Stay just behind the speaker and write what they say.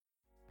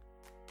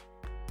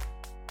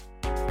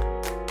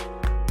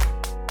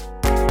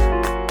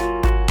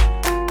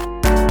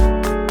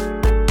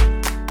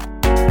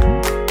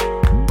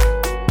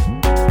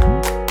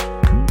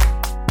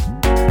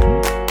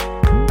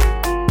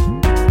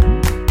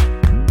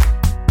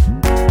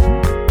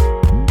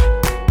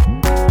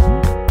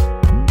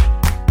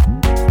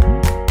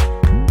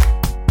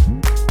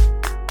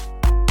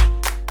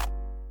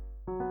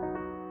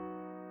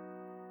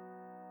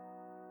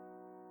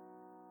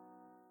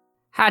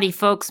Howdy,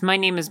 folks. My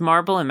name is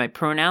Marble, and my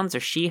pronouns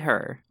are she,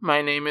 her.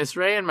 My name is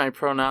Ray, and my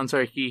pronouns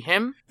are he,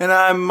 him. And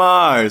I'm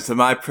Mars, and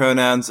my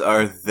pronouns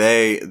are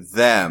they,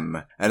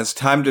 them. And it's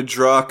time to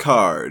draw a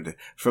card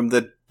from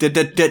the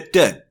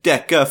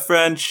deck of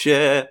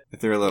friendship. I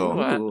threw a little...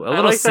 Ooh, a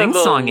little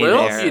sing-song in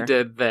there. You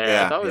did there.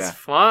 Yeah, that was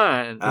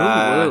fun.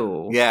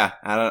 Yeah,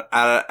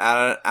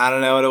 I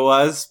don't know what it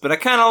was, but I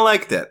kind of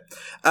liked it.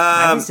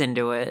 I was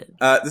into it.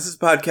 This is a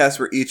podcast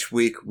where each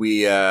week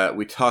we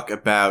talk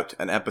about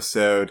an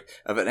episode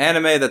of an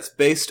anime that's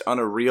based on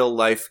a real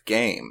life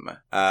game.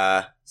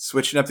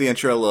 Switching up the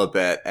intro a little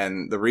bit,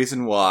 and the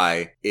reason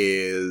why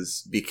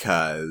is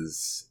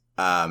because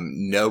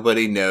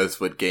nobody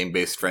knows what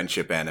game-based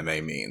friendship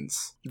anime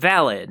means.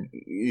 Valid.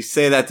 You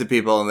say that to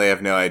people and they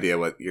have no idea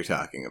what you're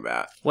talking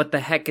about. What the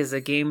heck is a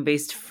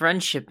game-based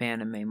friendship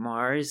anime,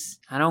 Mars?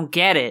 I don't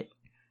get it.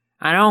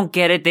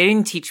 They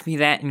didn't teach me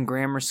that in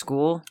grammar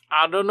school.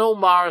 I don't know,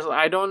 Mars.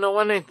 I don't know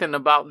anything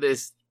about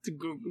this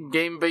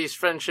game-based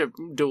friendship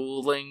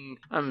dueling.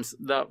 I'm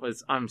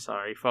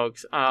sorry,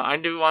 folks. I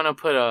do want to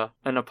put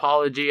an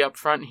apology up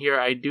front here.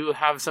 I do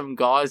have some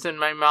gauze in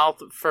my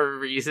mouth for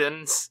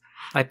reasons.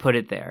 I put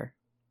it there.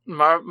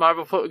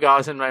 Marble put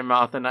gauze in my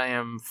mouth, and I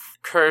am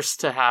cursed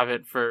to have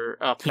it for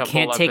a couple episodes. He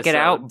can't take it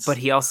out, but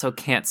he also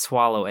can't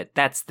swallow it.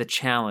 That's the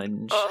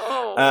challenge.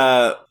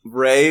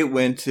 Ray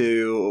went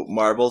to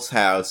Marble's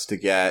house to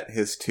get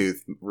his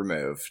tooth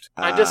removed.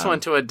 I just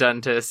went to a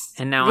dentist.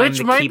 And now I'm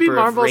the keeper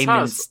of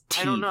Raymond's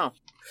teeth. I don't know.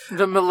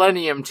 The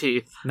Millennium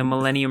Teeth. The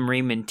Millennium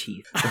Raymond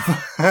teeth.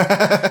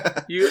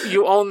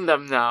 You own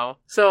them now.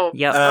 So,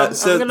 yep. I'm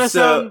gonna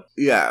sound...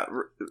 Yeah,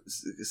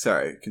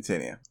 sorry,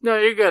 continue. No,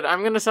 you're good.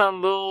 I'm gonna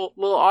sound a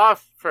little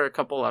off for a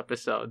couple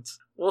episodes.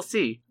 We'll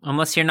see.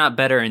 Unless you're not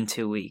better in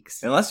 2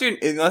 weeks. Unless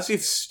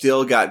you've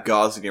still got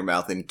gauze in your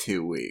mouth in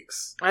 2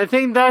 weeks. I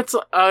think that's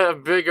a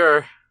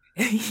bigger...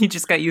 You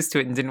just got used to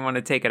it and didn't want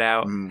to take it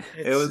out.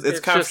 It's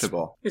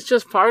comfortable. It's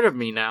just part of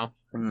me now.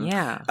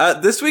 Yeah.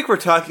 This week we're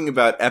talking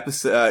about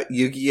episode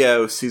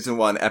Yu-Gi-Oh! Season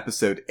 1,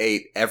 Episode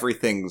 8,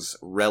 Everything's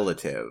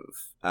Relative.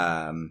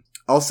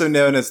 Also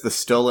known as the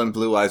Stolen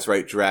Blue Eyes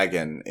White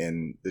Dragon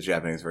in the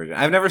Japanese version.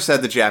 I've never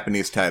said the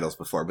Japanese titles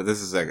before, but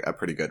this is a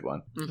pretty good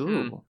one.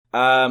 Ooh.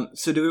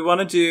 So do we want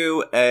to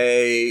do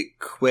a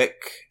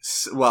quick...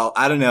 Well,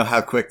 I don't know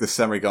how quick the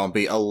summary gonna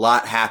be. A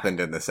lot happened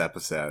in this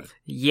episode.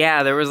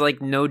 Yeah, there was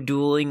no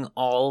dueling,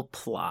 all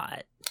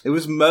plot. It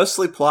was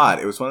mostly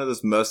plot. It was one of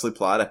those mostly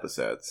plot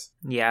episodes.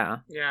 Yeah.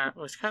 Yeah, it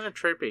was kind of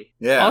trippy.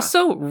 Yeah.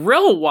 Also,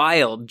 real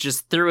wild,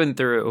 just through and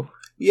through.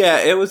 Yeah,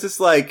 it was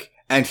just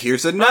and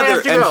here's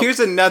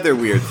another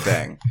weird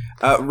thing.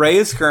 Ray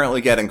is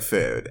currently getting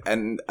food,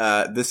 and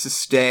this is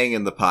staying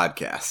in the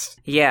podcast.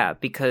 Yeah,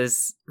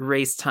 because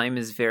Ray's time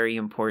is very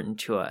important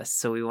to us,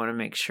 so we want to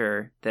make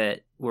sure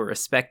that we're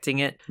respecting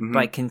it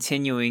by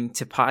continuing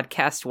to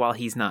podcast while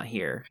he's not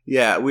here.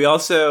 Yeah, we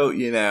also,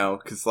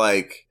 because,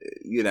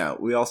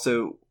 we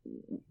also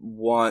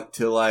want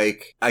to,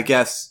 I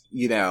guess,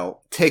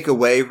 take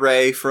away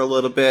Ray for a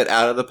little bit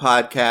out of the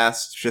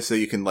podcast, just so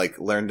you can,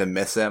 learn to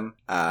miss him.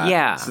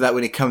 Yeah. So that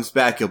when he comes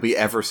back, you'll be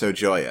ever so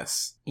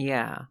joyous.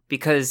 Yeah,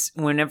 because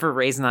whenever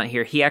Ray's not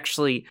here, he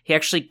actually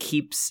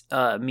keeps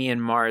me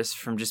and Mars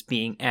from just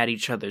being at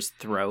each other's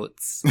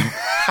throats.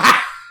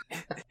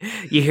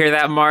 You hear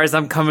that, Mars?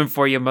 I'm coming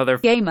for you, mother...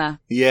 Gamer.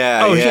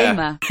 Yeah, oh, yeah.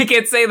 Gamer. I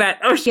can't say that.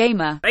 Oh,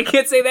 Gamer. I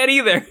can't say that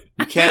either.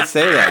 You can't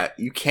say that.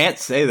 You can't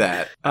say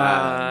that.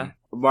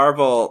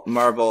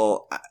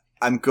 Marble,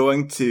 I'm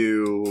going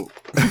to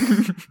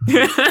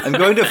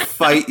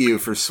fight you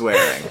for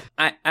swearing.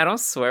 I don't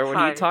swear. What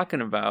are you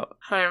talking about?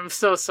 Hi, I'm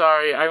so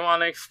sorry. I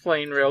want to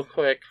explain real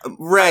quick.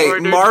 Ray,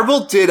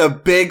 Marble did a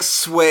big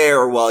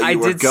swear while you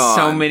were gone.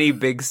 I did so many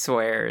big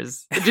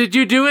swears. Did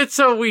you do it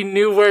so we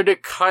knew where to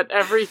cut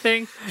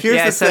everything?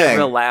 I said it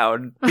real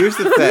loud. Here's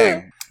the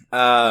thing.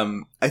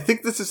 I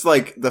think this is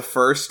the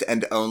first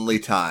and only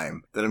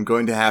time that I'm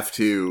going to have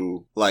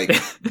to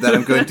that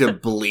I'm going to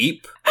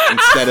bleep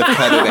instead of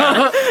cut it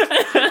out.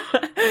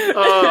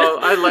 Oh,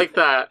 I like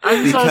that.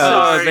 I'm so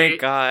sorry. Oh,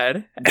 thank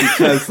God.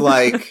 Because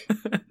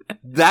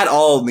that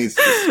all needs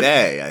to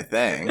stay, I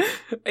think.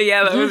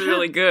 Yeah, that was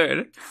really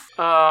good.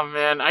 Oh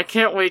man, I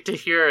can't wait to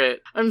hear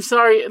it. I'm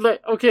sorry.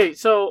 Okay,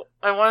 so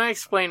I want to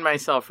explain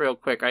myself real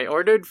quick. I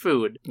ordered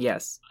food.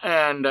 Yes.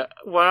 And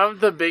one of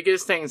the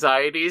biggest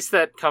anxieties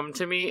that come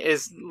to me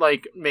is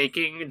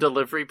making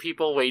delivery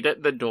people wait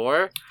at the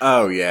door.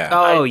 Oh yeah.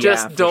 I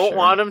just don't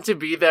want them to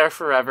be there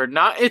forever.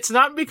 It's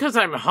not because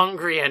I'm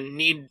hungry and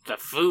need the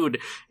food.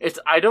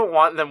 I don't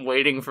want them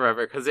waiting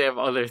forever because they have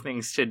other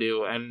things to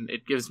do, and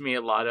it gives me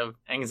a lot of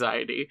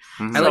anxiety.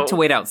 Mm-hmm. I like to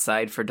wait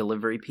outside for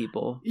delivery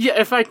people. Yeah,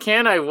 if I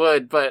can, I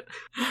would, but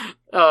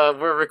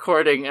we're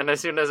recording, and as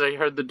soon as I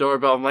heard the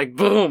doorbell, I'm like,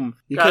 boom!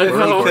 You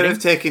could have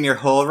taken your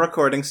whole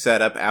recording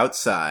setup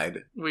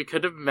outside. We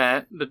could have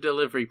met the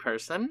delivery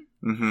person,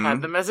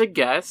 had them as a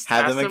guest,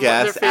 had them a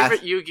guest, what their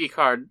favorite Yugi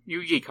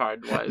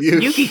card was.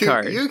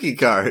 Yugi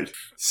card.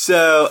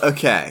 So,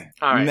 okay.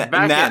 All right,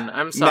 back in.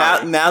 I'm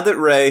sorry. Now that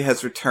Ray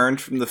has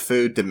returned from the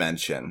food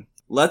dimension,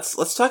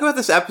 let's talk about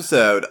this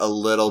episode a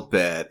little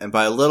bit. And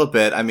by a little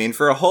bit, I mean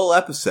for a whole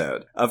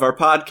episode of our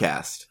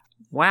podcast.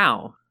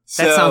 Wow.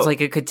 So, That sounds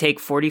like it could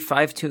take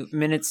 45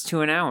 minutes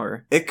to an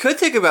hour. It could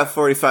take about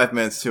 45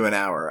 minutes to an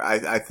hour,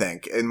 I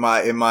think, in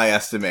my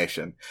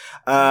estimation.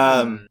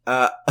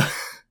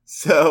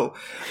 So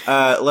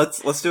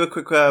let's do a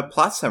quick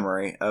plot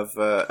summary of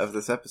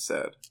this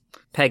episode.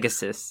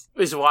 Pegasus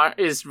is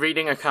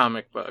reading a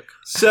comic book.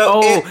 So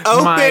it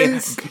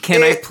opens.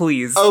 Can I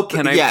please?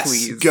 Yes,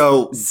 please?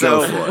 Go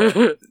So- for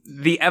it.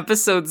 The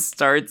episode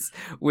starts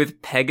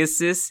with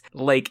Pegasus,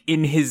 like,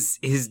 in his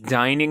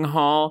dining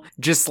hall,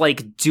 just,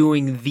 like,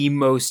 doing the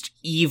most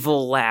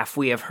evil laugh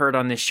we have heard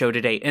on this show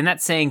today. And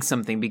that's saying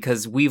something,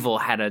 because Weevil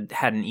had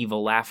an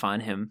evil laugh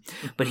on him.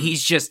 But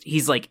he's,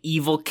 like,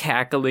 evil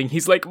cackling.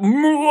 He's like,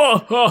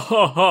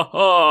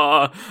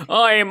 "Mwahahaha,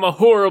 I am a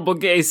horrible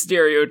gay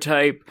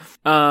stereotype."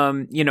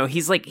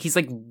 He's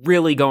like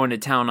really going to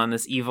town on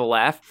this evil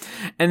laugh.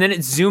 And then it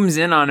zooms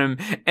in on him,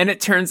 and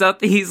it turns out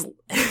that he's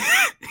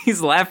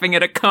laughing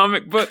at a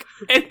comic book,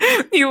 and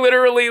he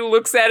literally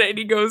looks at it and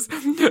he goes,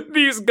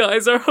 "These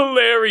guys are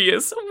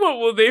hilarious. What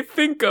will they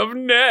think of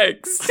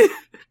next?"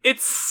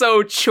 It's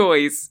so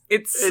choice.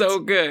 It's so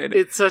good.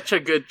 It's such a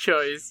good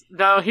choice.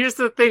 Now, here's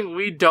the thing.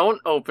 We don't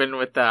open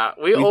with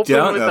that. We open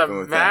don't with open a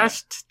with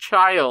mashed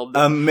child.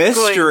 A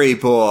mystery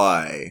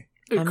boy.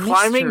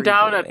 Climbing mystery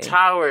down boy. a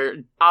tower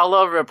a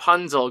la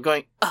Rapunzel,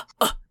 going,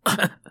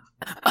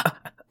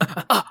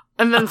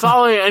 and then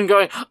following it and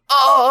going,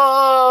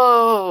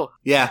 "Oh!"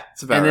 Yeah,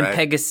 it's about And then right.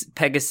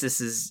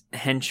 Pegasus's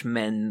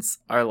henchmen's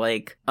are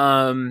like,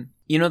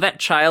 that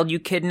child you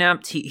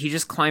kidnapped? He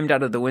just climbed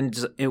out of the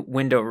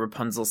window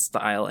Rapunzel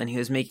style, and he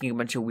was making a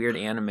bunch of weird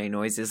anime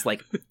noises,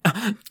 like.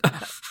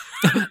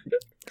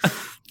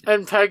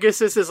 And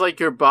Pegasus is like,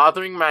 "You're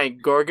bothering my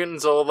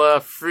gorgonzola,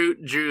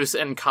 fruit juice,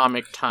 and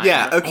comic time."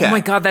 Yeah, okay. Oh my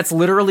god, that's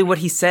literally what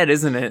he said,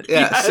 isn't it?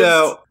 Yeah, Yes.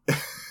 so...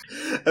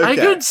 Okay. I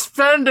could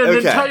spend an Okay.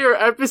 entire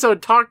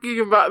episode talking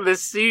about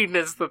this scene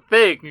as the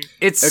thing.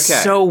 It's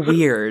Okay. so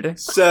weird.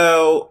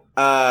 So,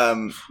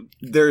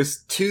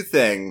 there's two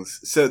things.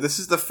 So this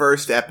is the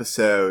first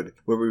episode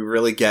where we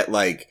really get,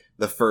 like,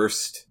 the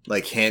first,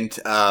 like, hint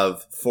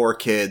of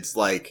 4Kids,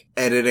 like,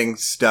 editing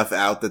stuff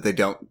out that they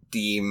don't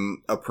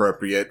deem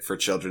appropriate for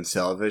children's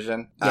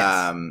television.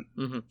 Yes.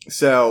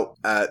 So,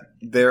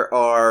 there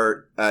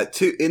are,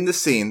 in the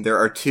scene, there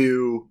are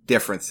two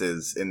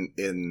differences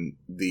in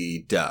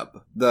the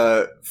dub.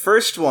 The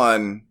first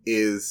one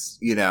is,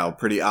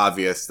 pretty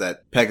obvious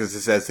that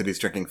Pegasus says that he's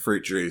drinking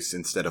fruit juice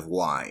instead of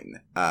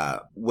wine,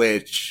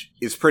 which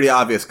is pretty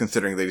obvious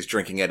considering that he's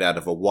drinking it out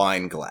of a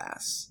wine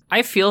glass.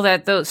 I feel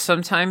that though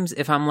sometimes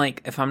if I'm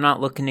not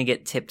looking to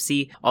get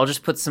tipsy, I'll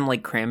just put some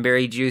like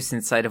cranberry juice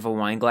inside of a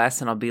wine glass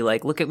and I'll be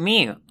like, "Look at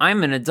me,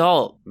 I'm an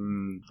adult."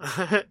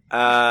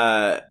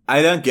 I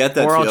don't get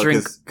that Or I'll feel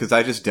drink- because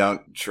I just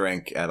don't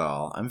drink at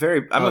all. I'm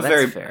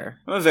That's fair.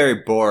 a very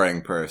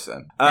boring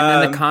person.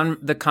 And then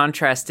the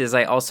contrast is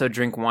I also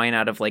drink wine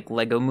out of like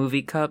Lego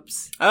movie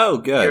cups. Oh,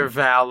 good. You're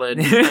valid.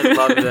 I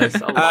love this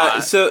a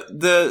lot. So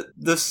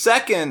the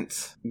second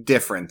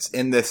difference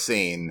in this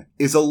scene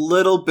is a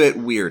little bit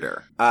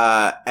weirder.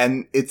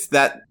 And it's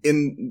that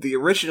in the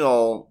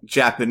original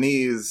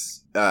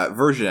Japanese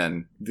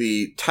version,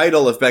 the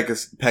title of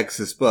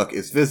Pegasus' book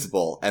is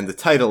visible, and the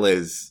title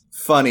is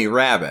Funny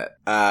Rabbit.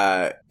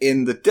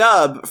 In the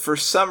dub, for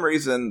some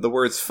reason, the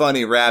words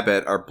Funny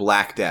Rabbit are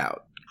blacked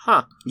out.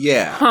 Huh.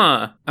 Yeah.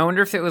 Huh. I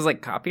wonder if it was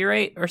like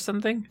copyright or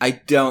something. I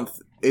don't...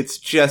 It's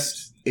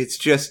just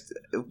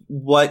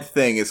what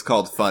thing is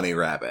called Funny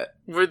Rabbit?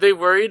 Were they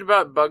worried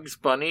about Bugs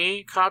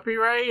Bunny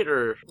copyright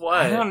or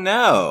what? I don't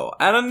know.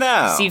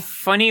 See,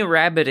 Funny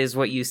Rabbit is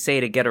what you say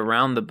to get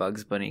around the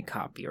Bugs Bunny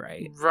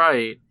copyright.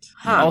 Right.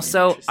 Huh.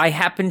 Also, I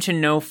happen to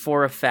know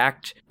for a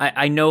fact,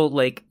 I know,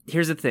 like,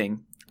 here's the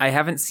thing. I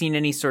haven't seen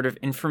any sort of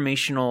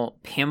informational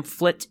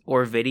pamphlet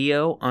or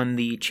video on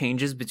the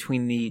changes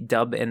between the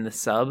dub and the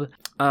sub.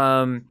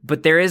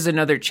 But there is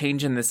another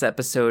change in this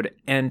episode,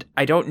 and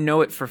I don't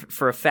know it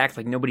for a fact.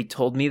 Like, nobody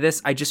told me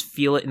this. I just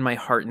feel it in my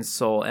heart and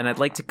soul, and I'd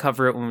like to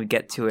cover it when we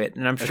get to it.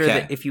 And I'm sure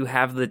that if you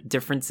have the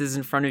differences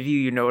in front of you,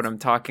 you know what I'm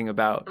talking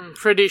about. I'm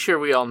pretty sure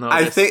we all know.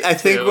 I this,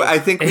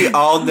 think we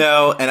all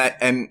know,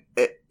 and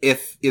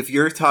if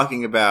you're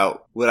talking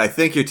about what I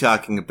think you're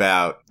talking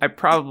about, I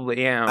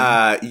probably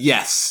am.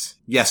 yes,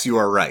 you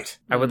are right.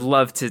 I would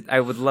love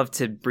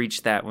to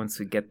breach that once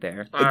we get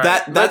there. All right.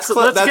 That's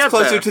Let's that's get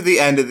closer there. to the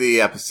end of the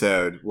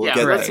episode. We'll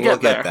get let's there. get We'll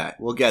there. get that.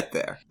 We'll get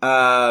there.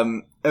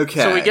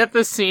 Okay. So we get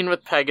this scene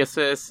with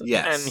Pegasus,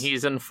 Yes. and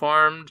he's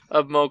informed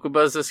of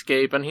Mokuba's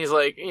escape, and he's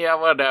like, "Yeah,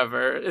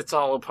 whatever. It's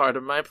all a part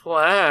of my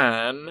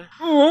plan."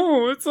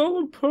 Oh, it's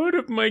all a part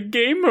of my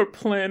gamer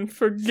plan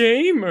for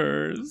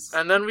gamers.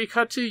 And then we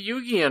cut to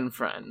Yugi and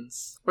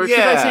friends. Or should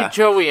Yeah. I say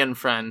Joey and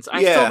friends? I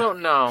Yeah. still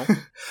don't know.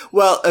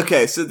 Well,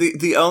 okay, so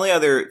the only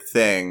other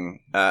thing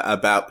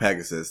about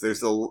Pegasus, here's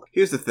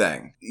the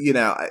thing.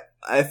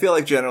 I feel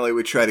like generally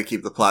we try to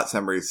keep the plot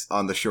summaries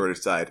on the shorter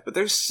side, but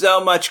there's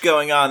so much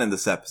going on in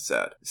this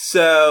episode.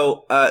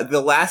 So,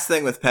 the last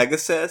thing with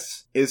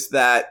Pegasus is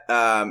that,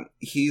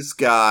 he's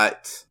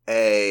got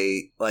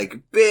a,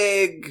 like,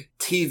 big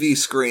TV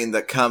screen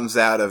that comes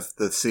out of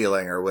the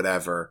ceiling or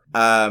whatever.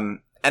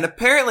 And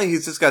apparently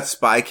he's just got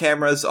spy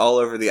cameras all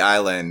over the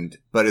island,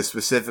 but is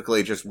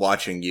specifically just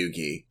watching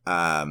Yugi.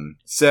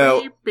 So,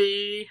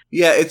 creepy.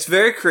 Yeah, it's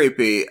very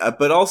creepy,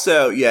 but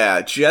also,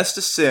 yeah, just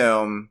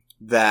assume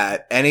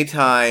that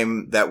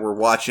anytime that we're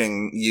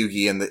watching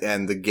Yugi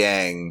and the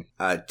gang,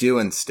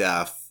 doing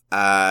stuff,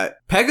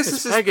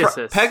 Pegasus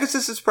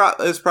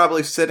is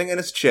probably sitting in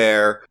his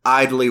chair,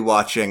 idly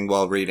watching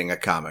while reading a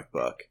comic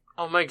book.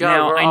 Oh my god,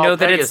 now, we're I all know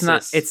that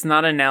Pegasus. it's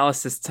not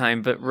analysis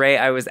time, but Ray,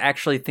 I was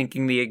actually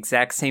thinking the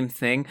exact same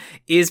thing.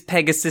 Is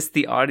Pegasus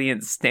the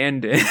audience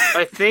stand-in?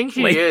 I think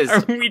he Like, is.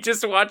 Are we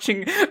just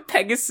watching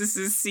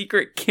Pegasus's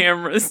secret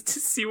cameras to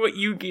see what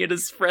Yugi and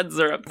his friends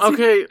are up to?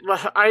 Okay,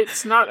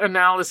 it's not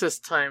analysis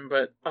time,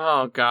 but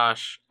oh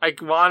gosh. I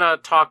wanna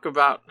talk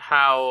about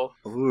how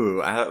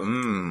Ooh, I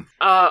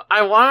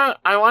want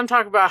to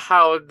talk about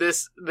how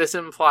this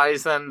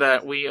implies then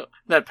that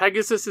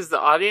Pegasus is the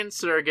audience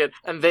surrogate,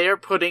 and they are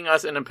putting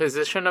us in a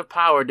position of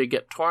power to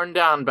get torn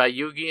down by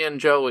Yugi and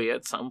Joey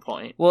at some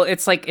point. Well,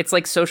 it's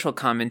like social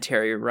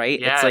commentary, right?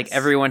 Yes. It's like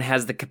everyone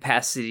has the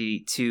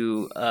capacity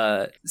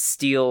to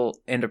steal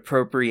and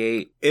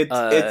appropriate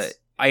it's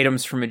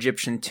items from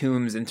Egyptian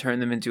tombs and turn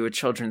them into a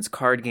children's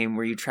card game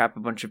where you trap a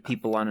bunch of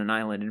people on an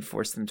island and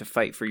force them to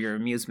fight for your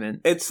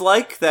amusement. It's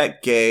like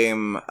that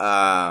game,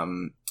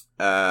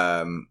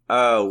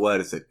 what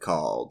is it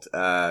called?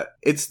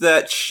 It's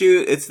that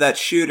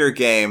shooter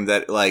game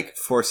that, like,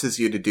 forces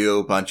you to do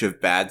a bunch of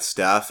bad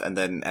stuff and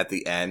then at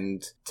the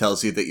end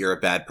tells you that you're a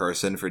bad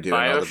person for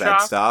doing all the bad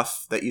BioShock?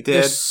 stuff that you did.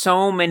 There's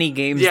so many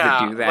games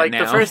that do that like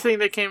now. the first thing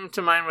that came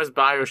to mind was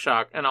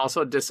BioShock, and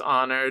also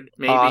Dishonored,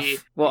 maybe.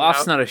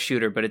 Off's not a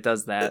shooter, but it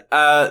does that.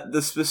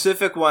 The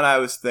specific one I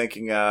was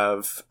thinking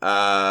of,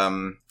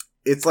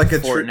 it's like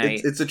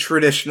Fortnite. it's a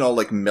traditional,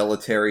 like,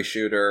 military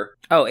shooter.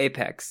 Oh,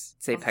 Apex.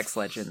 It's Apex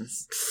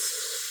Legends.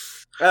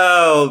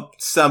 Oh,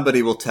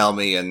 somebody will tell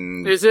me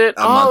in Is it?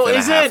 a month and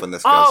is a half it? when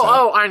this goes up.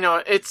 Oh, I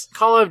know. It's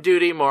Call of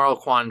Duty Moral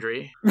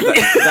Quandary.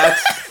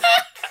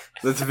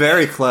 That's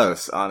very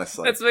close,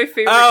 honestly. That's my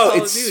favorite Call of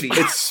it's Duty.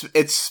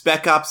 it's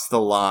Spec Ops: The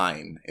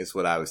Line is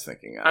what I was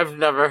thinking of. I've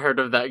never heard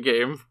of that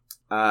game.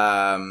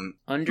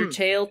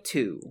 Undertale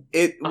 2.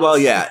 It's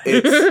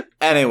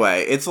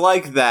anyway, it's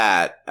like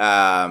that.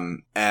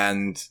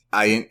 And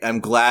I'm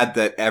glad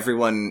that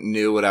everyone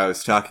knew what I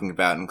was talking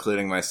about,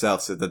 including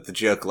myself, so that the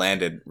joke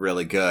landed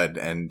really good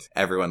and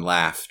everyone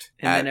laughed.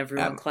 And then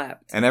everyone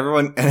clapped. And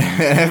everyone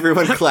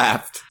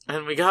clapped.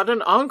 And we got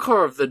an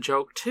encore of the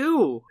joke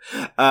too.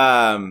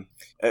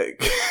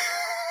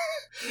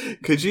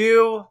 Could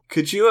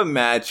you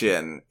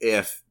imagine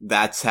if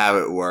that's how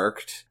it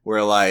worked?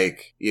 Where,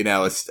 like, you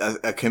know,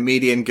 a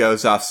comedian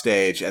goes off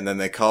stage and then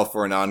they call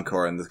for an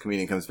encore and the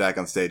comedian comes back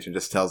on stage and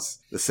just tells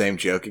the same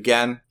joke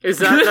again? Is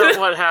that not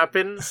what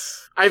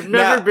happens? I've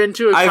never been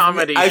to a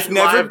comedy show.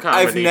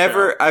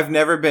 I've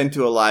never been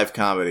to a live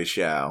comedy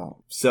show.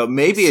 So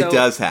maybe it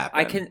does happen.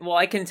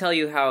 I can tell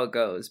you how it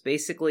goes.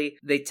 Basically,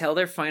 they tell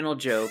their final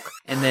joke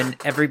and then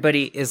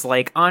everybody is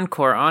like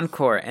encore,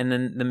 and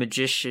then the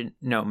magician.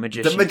 The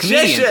magician!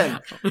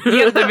 Comedian.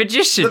 Yeah, the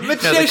magician. The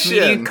magician! No, the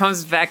comedian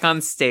comes back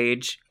on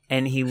stage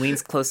and he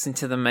leans close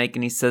into the mic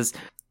and he says,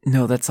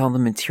 "No, that's all the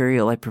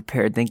material I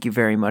prepared. Thank you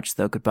very much,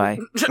 though. Goodbye."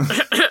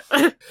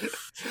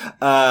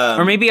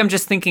 Or maybe I'm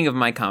just thinking of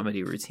my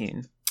comedy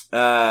routine.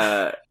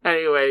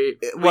 Anyway,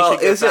 well,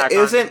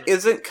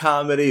 isn't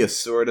comedy a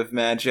sort of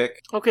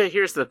magic? Okay,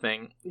 here's the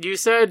thing. You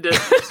said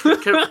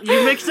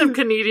you mixed up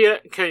comedian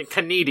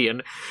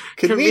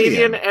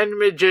and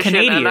magician,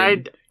 and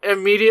I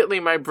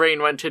immediately my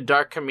brain went to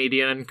dark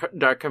comedian and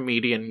dark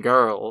comedian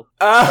girl.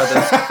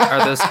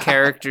 Are those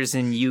characters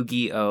in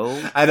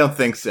Yu-Gi-Oh? I don't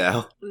think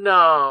so.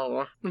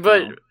 No,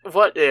 but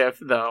what if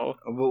though?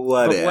 But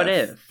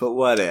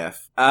what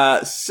if?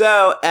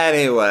 So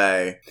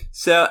anyway,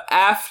 so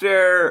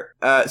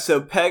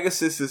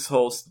Pegasus's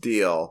whole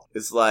deal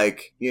is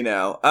like, you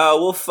know,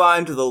 we'll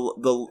find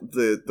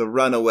the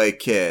runaway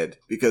kid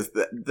because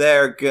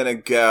they're gonna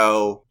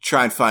go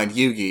try and find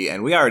Yugi,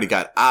 and we already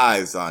got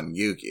eyes on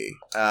Yugi.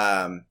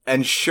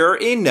 And sure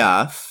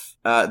enough,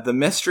 the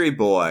mystery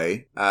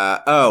boy,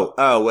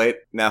 wait,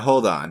 now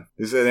hold on.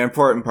 There's an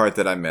important part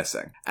that I'm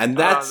missing. And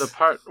that's the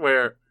part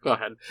where, go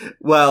ahead.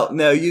 Well,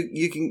 no,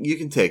 you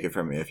can take it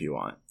from me if you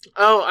want.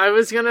 Oh, I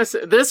was gonna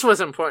say, this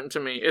was important to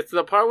me. It's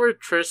the part where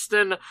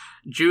Tristan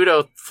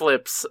judo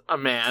flips a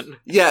man.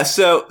 Yeah,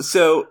 so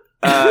the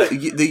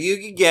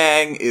Yugi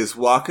gang is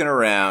walking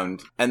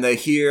around and they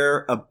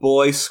hear a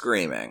boy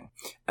screaming.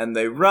 And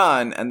they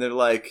run, and they're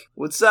like,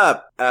 "What's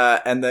up?"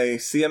 And they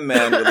see a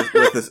man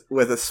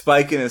with a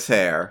spike in his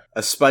hair,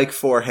 a spike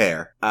for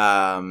hair.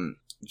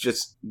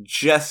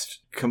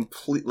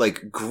 complete,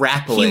 like,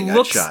 grappling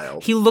a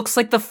child. He looks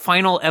like the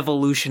final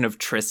evolution of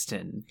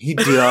Tristan. He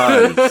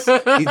does.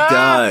 He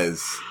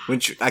does. I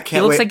can't.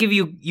 He looks wait. like if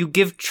you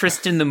give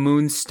Tristan the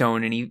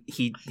Moonstone and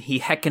he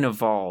heckin'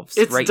 evolves.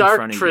 It's right Dark in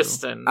front of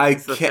Tristan. I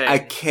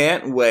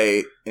can't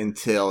wait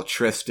until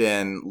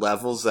Tristan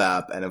levels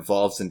up and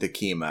evolves into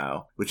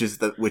Chemo, which is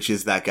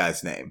that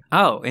guy's name.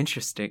 Oh,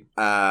 interesting.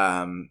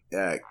 Kemo.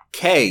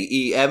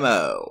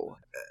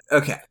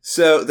 Okay,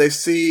 so they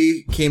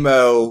see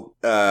Chemo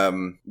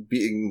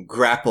being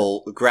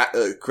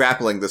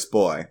grappling this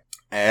boy.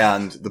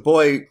 And the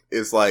boy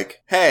is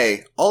like,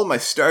 hey, all of my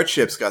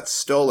starships got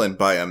stolen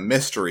by a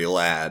mystery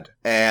lad.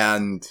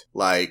 And,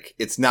 like,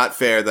 it's not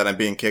fair that I'm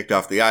being kicked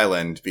off the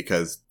island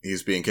because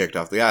he's being kicked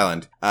off the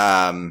island.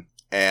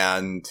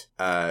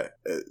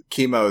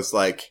 Chemo's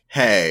like,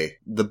 hey,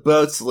 the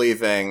boat's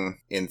leaving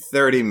in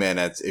 30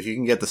 minutes. If you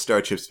can get the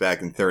starships back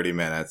in 30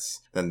 minutes,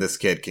 then this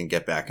kid can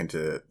get back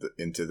into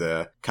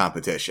the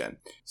competition.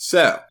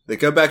 So, they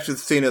go back to the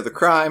scene of the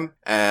crime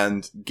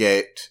and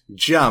get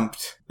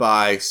jumped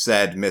by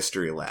said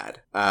mystery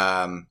lad.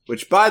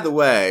 Which, by the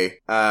way,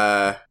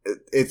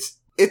 it's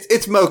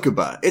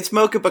Mokuba. It's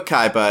Mokuba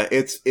Kaiba.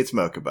 It's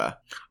Mokuba.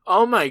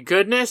 Oh my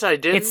goodness, I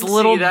didn't see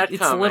that coming.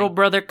 It's little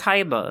brother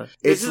Kaiba.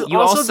 This is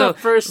also the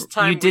first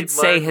time you did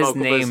say his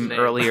Mokuba's name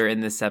earlier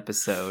in this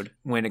episode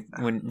when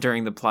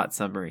during the plot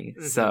summary.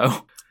 Mm-hmm.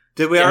 So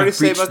did we already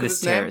say Mokuba's this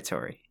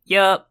territory?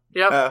 Yep.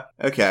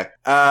 Okay.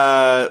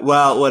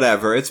 Well,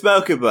 whatever. It's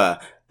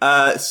Mokuba.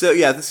 So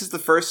yeah, this is the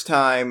first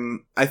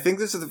time, I think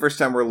this is the first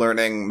time we're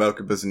learning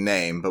Mokuba's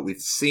name, but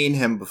we've seen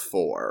him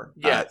before.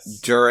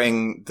 Yes.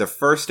 During the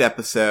first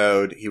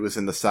episode, he was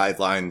in the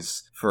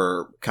sidelines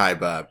for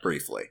Kaiba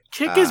briefly.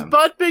 Kick his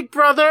butt, big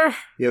brother!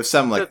 You know,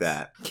 something like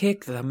that.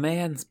 Kick the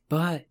man's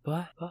butt.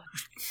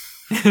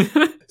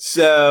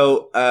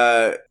 So,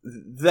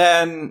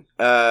 then,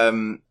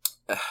 okay.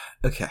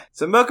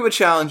 So Mokuba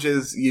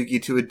challenges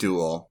Yugi to a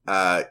duel,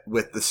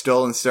 with the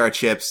stolen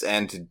starships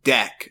and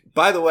deck.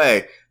 By the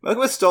way,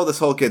 Mokuba stole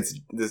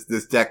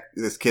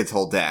this kid's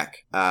whole deck.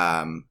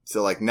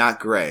 So, like, not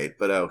great,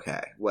 but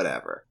okay,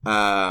 whatever.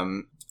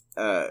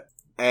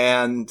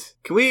 And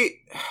can we,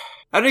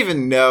 I don't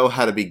even know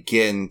how to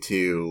begin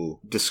to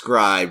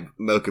describe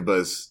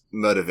Mokuba's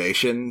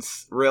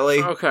motivations,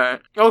 really. Okay.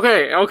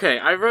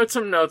 I wrote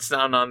some notes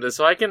down on this,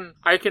 so I can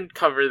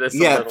cover this a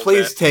little bit.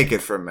 Please take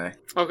it from me.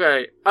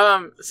 Okay,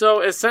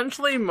 so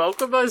essentially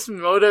Mokuba's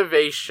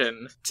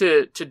motivation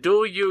to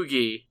duel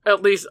Yugi,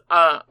 at least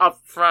up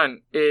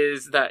front,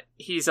 is that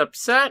he's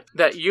upset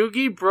that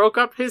Yugi broke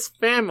up his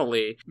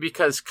family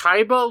because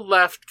Kaiba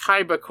left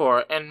Kaiba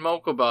Corps and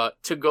Mokuba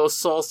to go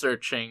soul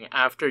searching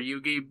after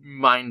Yugi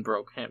mind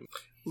broke him.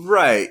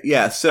 Right,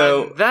 yeah,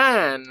 so... And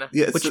then...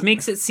 Which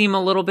makes it seem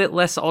a little bit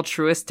less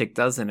altruistic,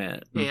 doesn't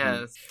it?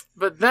 Yes.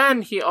 But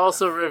then he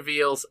also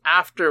reveals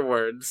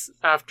afterwards,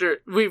 after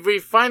we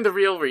find the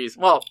real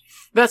reason. Well,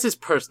 that's his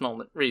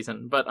personal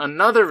reason, but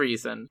another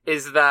reason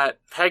is that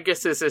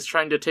Pegasus is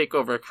trying to take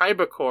over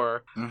Kaiba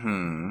Corps.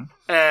 Mm-hmm.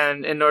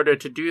 And in order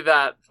to do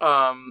that,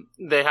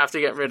 they have to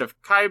get rid of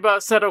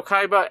Seto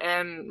Kaiba,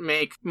 and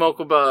make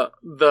Mokuba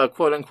the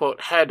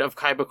quote-unquote head of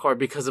Kaiba Corps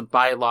because of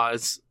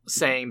bylaws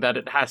saying that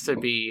it has to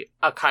be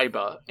a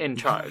Kaiba in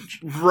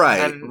charge. Right,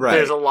 and right.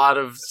 There's a lot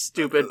of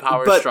stupid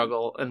power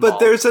struggle involved. But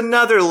there's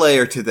another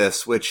layer to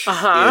this, which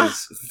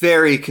is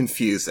very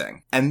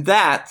confusing. And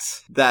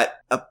that's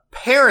that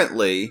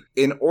apparently,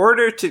 in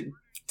order to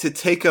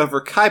take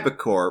over Kaiba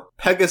Corps,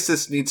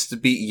 Pegasus needs to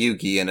beat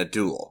Yugi in a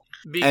duel.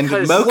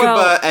 Because,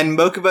 and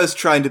Mokuba's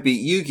trying to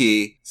beat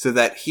Yugi so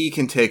that he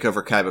can take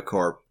over Kaiba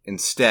Corp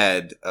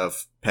instead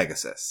of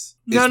Pegasus.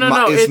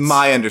 Is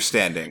my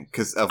understanding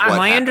because of what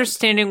my happened.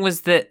 understanding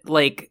was that,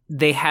 like,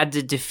 they had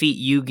to defeat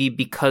Yugi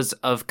because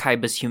of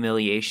Kaiba's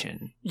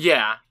humiliation.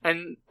 Yeah,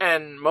 and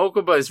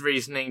Mokuba's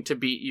reasoning to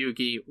beat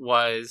Yugi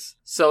was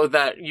so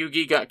that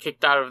Yugi got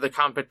kicked out of the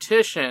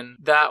competition.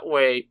 That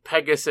way,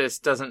 Pegasus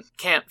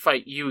can't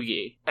fight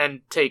Yugi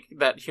and take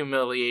that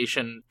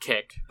humiliation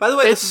kick. By the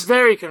way, it's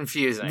very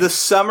confusing. The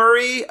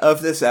summary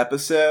of this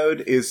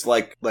episode is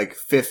like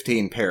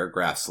 15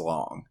 paragraphs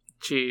long.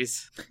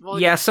 Jeez. Well,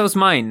 yeah, so's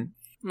mine.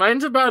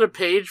 Mine's about a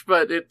page,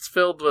 but it's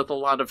filled with a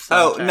lot of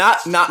subtext.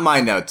 Oh, not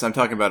my notes. I'm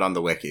talking about on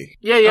the wiki.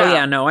 Yeah. Oh,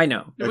 yeah, no, I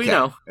know. We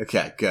know.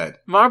 Okay, good.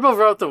 Marble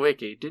wrote the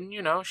wiki. Didn't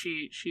you know?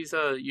 She's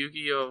a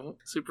Yu-Gi-Oh!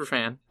 Super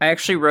fan. I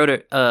actually wrote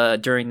it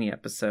during the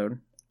episode.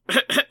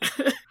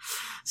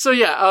 So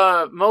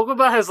yeah,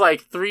 Mokuba has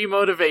like 3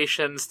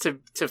 motivations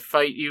to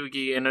fight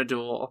Yugi in a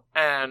duel,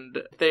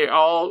 and they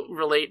all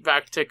relate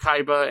back to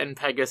Kaiba and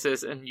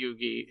Pegasus and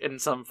Yugi in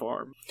some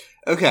form.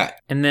 Okay.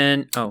 And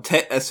then,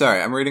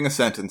 sorry, I'm reading a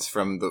sentence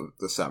from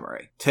the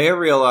summary. Taya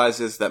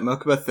realizes that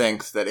Mokuba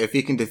thinks that if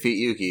he can defeat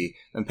Yugi,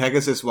 then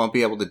Pegasus won't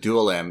be able to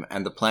duel him,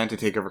 and the plan to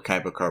take over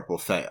Kaiba Corp will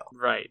fail.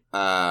 Right.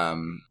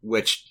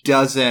 Which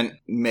doesn't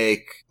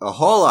make a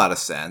whole lot of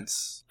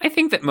sense. I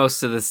think that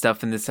most of the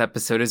stuff in this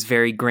episode is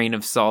very grain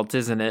of salt,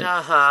 isn't it?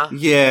 Uh-huh.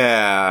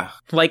 Yeah.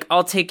 Like,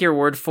 I'll take your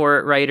word for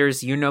it,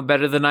 writers. You know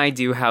better than I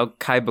do how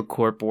Kaiba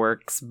Corp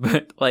works,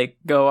 but, like,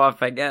 go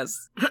off, I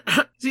guess.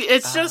 See,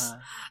 it's just...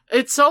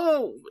 It's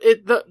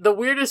the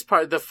weirdest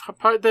part, the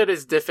part that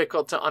is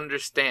difficult to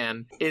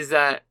understand is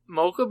that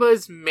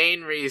Mokuba's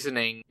main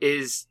reasoning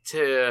is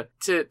to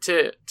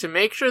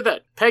make sure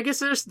that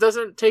Pegasus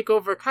doesn't take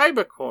over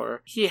Kaiba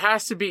Corp. He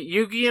has to beat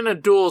Yugi in a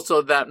duel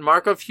so that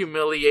Mark of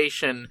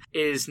Humiliation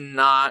is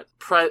not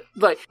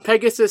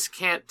Pegasus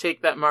can't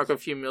take that Mark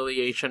of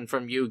Humiliation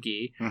from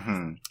Yugi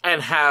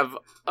and have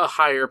a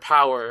higher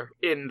power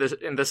in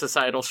the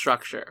societal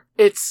structure.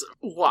 It's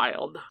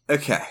wild.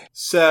 Okay.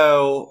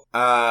 So,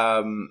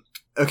 I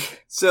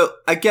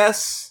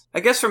guess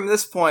from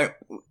this point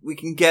we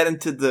can get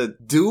into the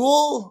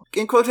duel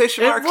in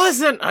quotation marks. It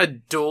wasn't a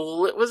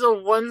duel. It was a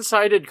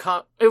one-sided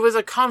it was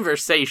a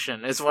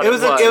conversation is what it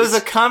was. It was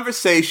a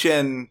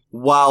conversation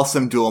while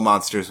some duel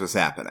monsters was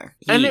happening.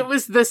 And it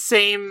was the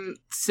same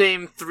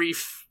three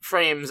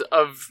frames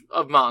of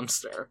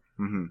monster.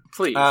 Mm-hmm.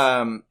 Please.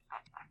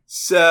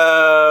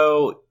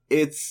 So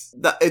it's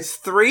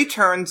 3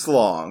 turns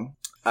long.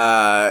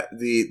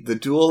 The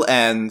duel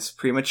ends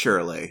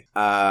prematurely.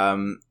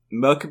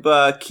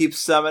 Mokuba keeps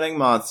summoning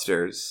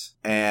monsters,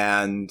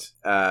 and,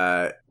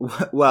 okay.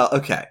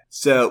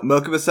 So,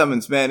 Mokuba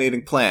summons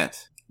Man-Eating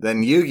Plant.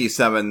 Then Yugi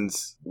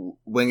summons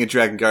Winged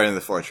Dragon Guardian of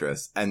the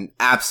Fortress, and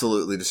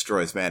absolutely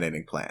destroys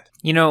Man-Eating Plant.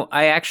 You know,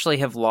 I actually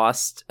have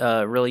lost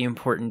a really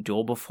important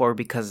duel before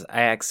because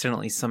I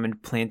accidentally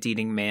summoned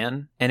Plant-Eating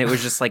Man, and it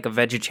was just like a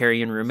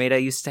vegetarian roommate I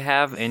used to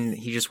have, and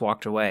he just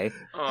walked away.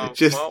 Oh,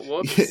 well,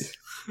 whoops.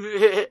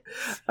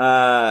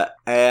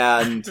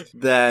 And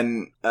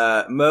then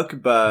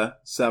Mokuba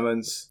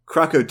summons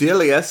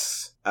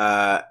Crocodilius,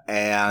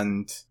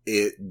 and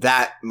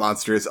that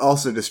monster is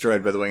also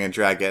destroyed by the Winged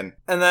Dragon.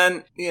 And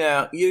then,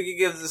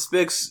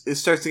 Yugi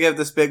starts to give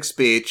this big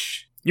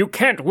speech. You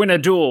can't win a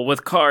duel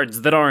with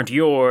cards that aren't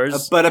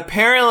yours. But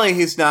apparently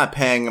he's not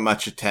paying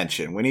much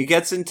attention. When he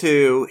gets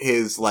into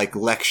his,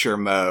 lecture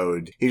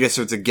mode, he just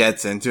sort of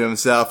gets into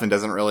himself and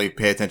doesn't really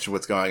pay attention to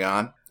what's going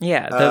on.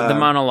 Yeah,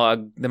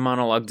 the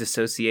monologue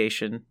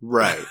dissociation.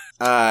 Right.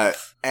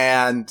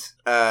 And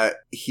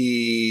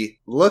he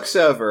looks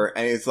over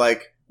and he's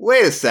like,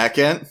 wait a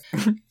second,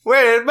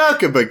 where did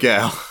Mokuba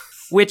go?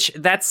 Which,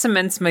 that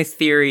cements my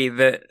theory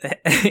that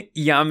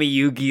Yami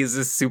Yugi is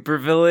a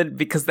supervillain,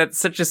 because that's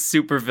such a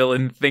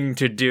supervillain thing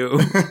to do.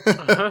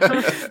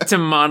 To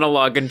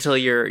monologue until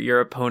your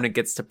opponent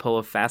gets to pull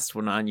a fast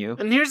one on you.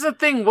 And here's the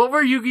thing, what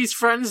were Yugi's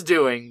friends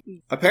doing?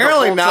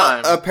 Apparently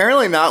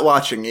not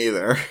watching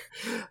either.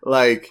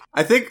 I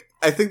think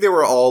they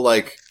were all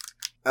I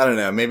don't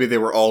know, maybe they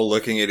were all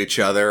looking at each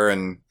other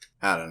and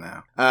I don't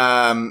know.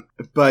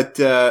 But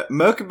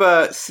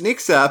Mokuba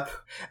sneaks up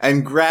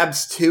and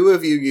grabs 2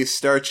 of Yugi's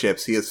star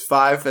chips. He has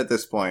 5 at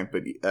this point,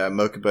 but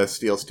Mokuba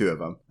steals 2 of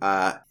them.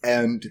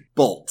 And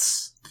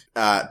bolts.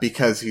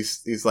 Because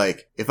he's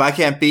like, if I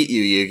can't beat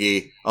you,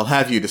 Yugi, I'll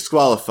have you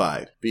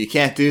disqualified. But you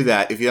can't do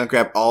that if you don't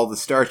grab all the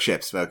star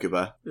chips,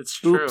 Mokuba. It's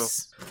true.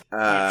 Oops.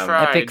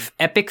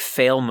 Epic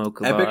fail,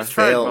 Mokuba. Epic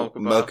fail,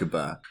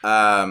 Mokuba.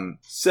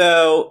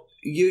 So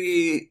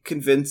Yugi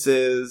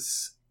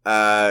convinces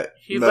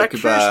he Mokuba.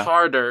 lectures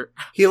harder.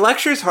 He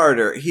lectures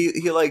harder. He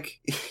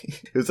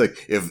was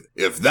like,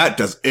 if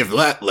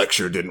that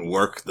lecture didn't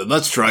work, then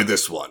let's try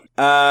this one.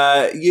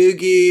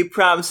 Yugi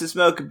promises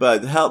Mokuba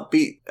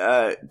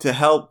to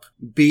help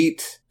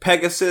beat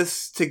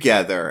Pegasus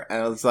together,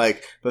 and I was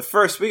like, but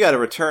first we gotta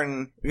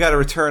return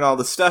all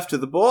the stuff to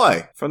the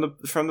boy from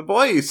the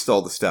boy you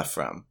stole the stuff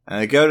from. And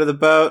I go to the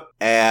boat,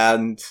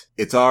 and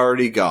it's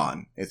already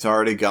gone. It's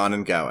already gone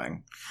and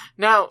going.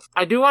 Now,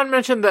 I do want to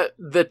mention that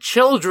the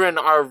children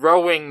are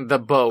rowing the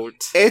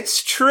boat.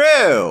 It's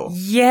true!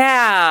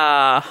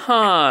 Yeah,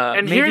 huh.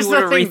 And Maybe here's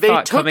the thing,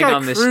 they took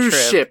a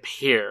cruise ship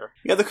here.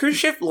 Yeah, the cruise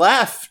ship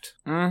left.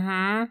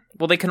 Mm-hmm.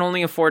 Well, they can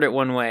only afford it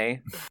one way.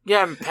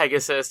 Yeah,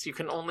 Pegasus, you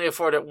can only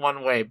afford it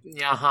one way.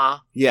 Yeah,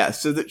 Yeah,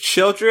 so the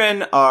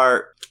children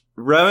are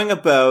rowing a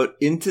boat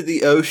into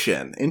the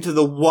ocean, into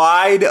the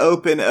wide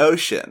open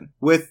ocean,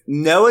 with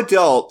no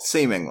adult,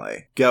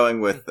 seemingly,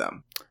 going with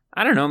them.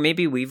 I don't know,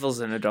 maybe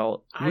Weevil's an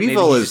adult.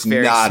 Weevil is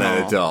not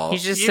an adult.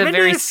 He's just Even a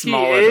very if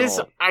small he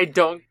is,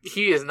 adult.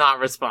 He is not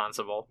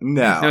responsible.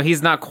 No,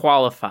 he's not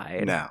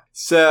qualified. No.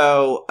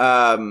 So,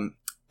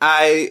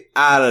 I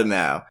don't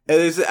know.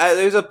 There's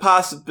a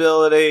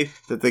possibility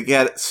that they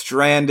get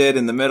stranded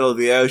in the middle of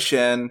the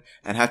ocean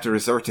and have to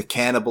resort to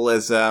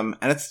cannibalism,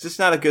 and it's just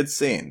not a good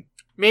scene.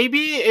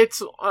 Maybe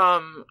it's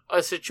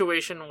a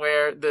situation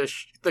where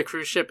the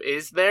cruise ship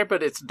is there,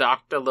 but it's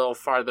docked a little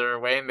farther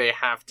away, and they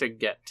have to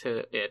get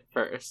to it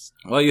first.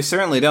 Well, you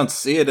certainly don't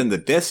see it in the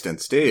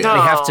distance, do you? No. They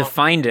have to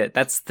find it.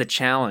 That's the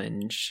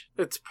challenge.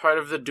 It's part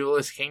of the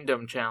Duelist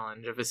Kingdom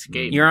challenge of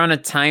escape. You're on a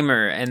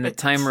timer, and the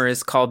timer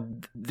is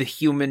called the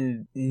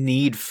human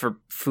need for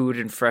food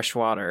and fresh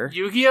water.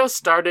 Yu-Gi-Oh!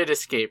 Started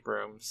escape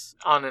rooms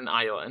on an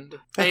island.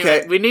 Okay.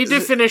 Anyway, we need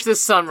to finish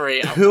this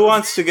summary. Who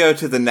wants to go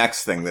to the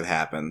next thing that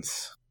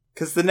happens?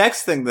 Because the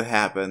next thing that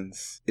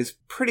happens is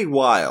pretty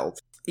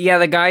wild. Yeah,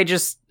 the guy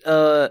just,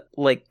 so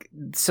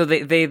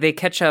they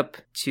catch up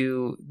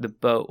to the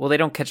boat. Well, they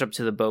don't catch up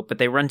to the boat, but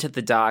they run to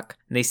the dock,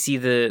 and they see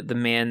the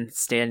man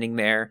standing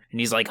there, and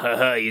he's like,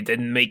 haha, you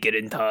didn't make it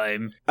in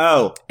time.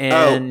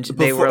 And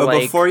they were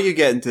like... Before you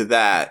get into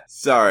that,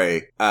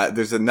 sorry,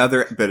 there's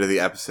another bit of the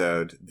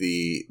episode,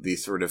 the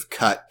sort of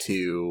cut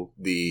to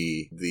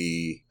the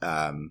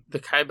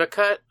Kaiba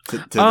cut? To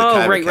the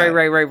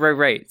Kaiba cut.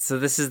 Right. So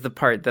this is the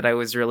part that I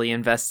was really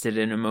invested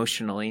in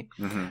emotionally.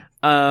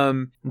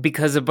 Mm-hmm.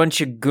 Because a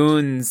bunch of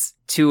goons,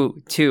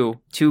 two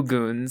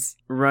goons,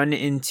 run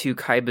into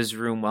Kaiba's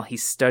room while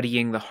he's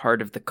studying the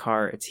heart of the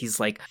cards. He's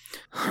like,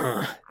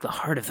 the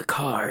heart of the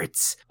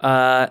cards.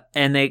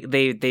 And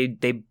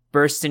they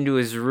burst into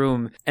his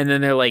room, and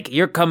then they're like,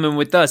 you're coming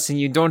with us, and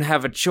you don't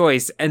have a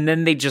choice. And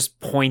then they just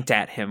point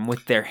at him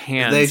with their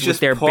hands. They just with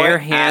their point bare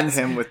hands.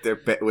 at him with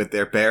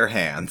their bare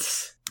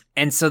hands.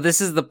 And so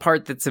this is the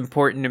part that's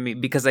important to me,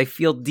 because I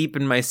feel deep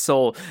in my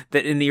soul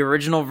that in the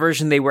original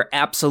version, they were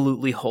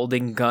absolutely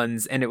holding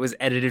guns, and it was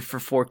edited for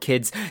 4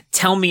 kids.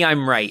 Tell me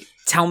I'm right.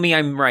 Tell me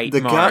I'm right,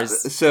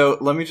 Mars. So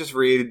let me just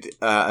read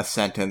a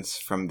sentence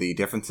from the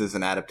differences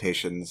and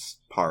adaptations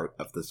part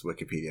of this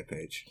Wikipedia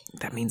page.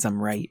 That means I'm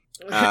right.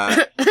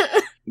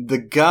 The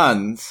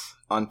guns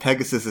on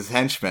Pegasus's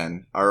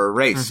henchmen are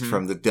erased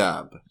from the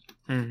dub.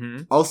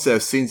 Mm-hmm. Also,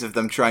 scenes of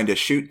them trying to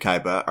shoot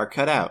Kaiba are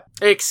cut out.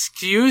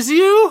 Excuse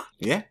you?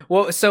 Yeah.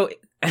 Well, so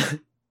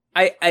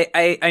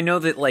I know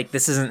that like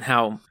this isn't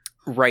how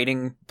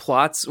writing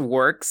plots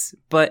works,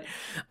 but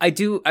I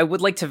would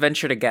like to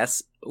venture to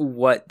guess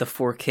what the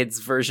 4 kids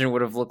version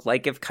would have looked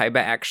like if Kaiba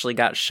actually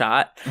got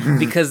shot,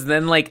 because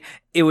then like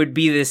it would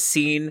be this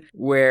scene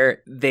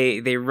where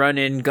they run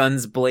in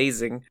guns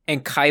blazing,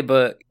 and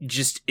Kaiba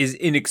just is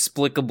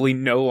inexplicably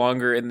no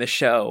longer in the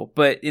show,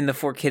 but in the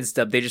 4 kids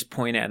dub they just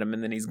point at him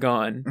and then he's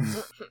gone.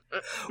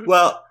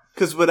 Well,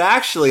 because what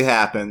actually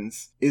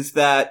happens is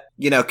that,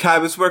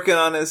 Kaiba's working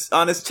on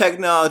his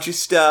technology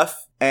stuff,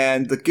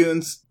 and the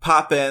goons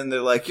pop in, they're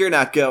like, you're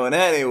not going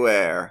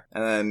anywhere.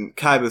 And then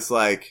Kaiba's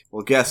like,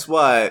 well, guess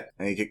what?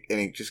 And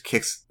he just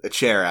kicks a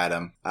chair at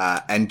him,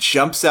 and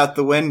jumps out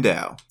the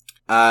window,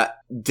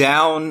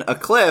 down a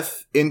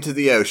cliff into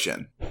the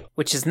ocean.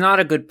 Which is not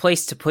a good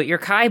place to put your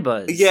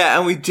Kaibas. Yeah,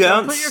 and we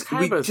don't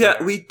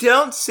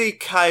see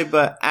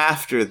Kaiba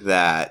after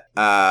that.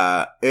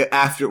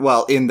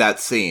 In that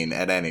scene,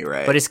 at any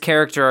rate. But his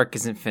character arc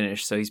isn't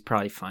finished, so he's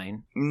probably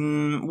fine.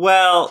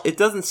 Well, it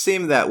doesn't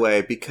seem that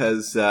way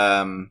because,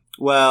 Marble,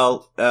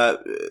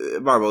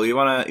 you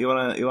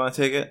wanna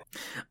take it?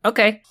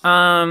 Okay.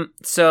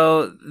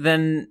 So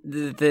then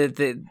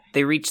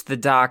they reach the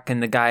dock,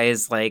 and the guy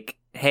is like,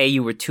 hey,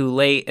 you were too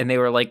late. And they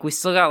were like, we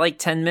still got like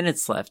 10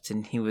 minutes left.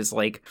 And he was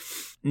like,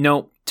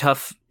 nope,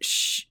 tough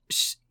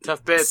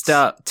bits.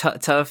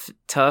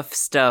 Tough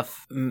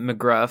stuff,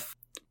 McGruff.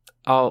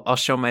 I'll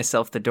show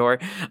myself the door.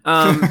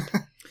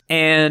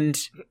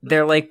 And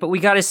they're like, but we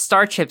got his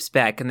star chips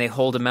back. And they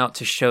hold him out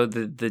to show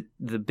the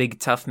big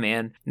tough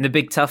man. And the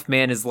big tough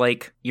man is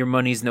like, your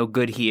money's no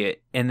good here.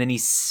 And then he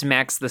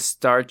smacks the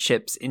star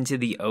chips into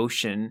the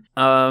ocean.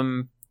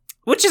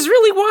 Which is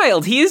really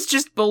wild. He is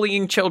just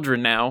bullying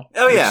children now.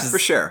 Oh yeah, for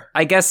sure.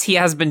 I guess he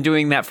has been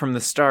doing that from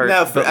the start.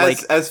 No, but and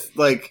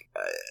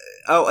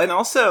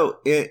also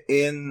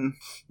in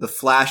the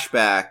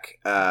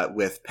flashback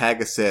with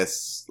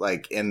Pegasus,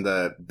 like in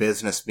the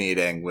business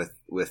meeting with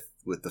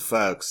the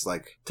folks,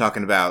 like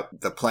talking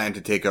about the plan to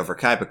take over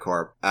Kaiba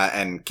Corp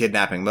and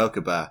kidnapping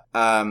Mokuba.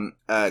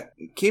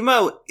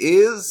 Kimo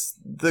is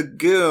the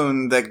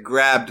goon that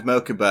grabbed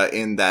Mokuba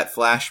in that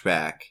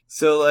flashback.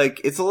 So like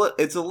it's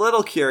a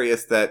little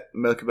curious that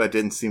Mokuba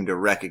didn't seem to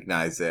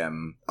recognize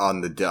him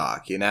on the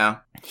dock,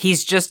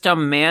 He's just a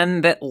man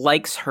that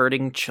likes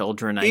hurting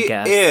children, I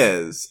guess. He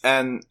is.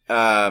 And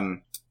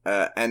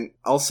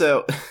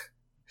also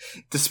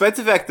despite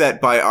the fact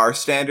that by our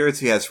standards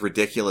he has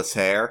ridiculous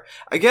hair,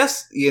 I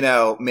guess,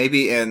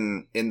 maybe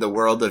in the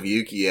world of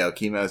Yu-Gi-Oh,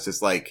 Kimo is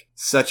just like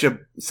such a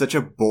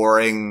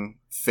boring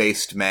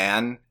faced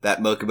man that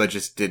Mokuba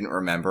just didn't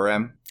remember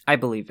him. I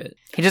believe it.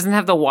 He doesn't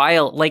have the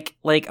wild,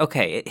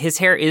 okay, his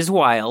hair is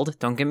wild,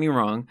 don't get me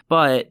wrong,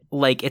 but,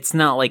 it's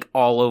not,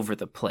 all over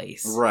the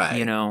place.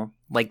 Right.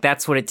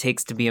 That's what it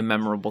takes to be a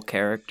memorable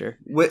character.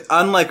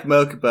 Unlike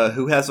Mokuba,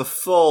 who has a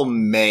full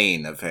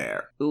mane of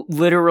hair.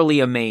 Literally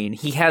a mane.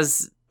 He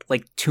has,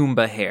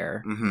 Toomba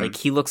hair. Mm-hmm.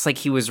 He looks like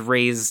he was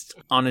raised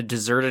on a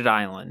deserted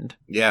island.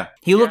 Yeah.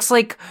 He looks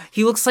like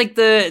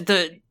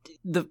the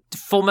the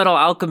Full Metal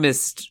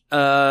Alchemist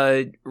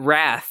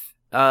Wrath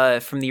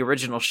from the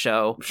original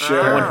show.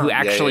 Sure. The one who Yeah,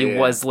 actually yeah.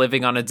 was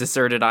living on a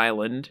deserted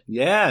island.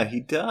 Yeah,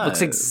 he does.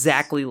 Looks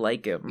exactly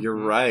like him. You're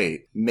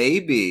right.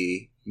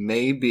 Maybe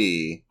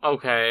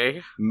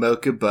Okay.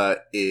 Mocha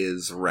Butt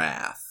is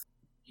Wrath.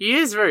 He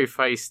is very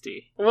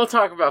feisty. We'll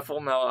talk about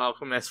Full Metal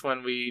Alchemist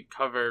when we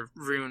cover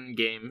rune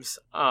games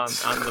on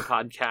the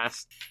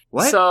podcast.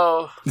 What?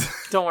 So,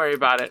 don't worry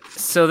about it.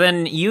 So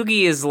then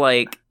Yugi is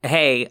like,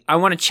 hey, I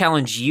want to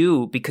challenge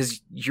you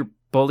because you're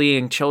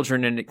bullying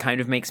children and it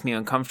kind of makes me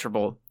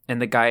uncomfortable.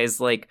 And the guy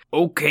is like,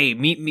 okay,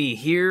 meet me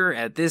here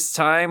at this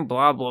time,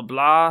 blah, blah,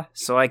 blah,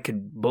 so I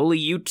could bully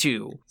you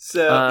too.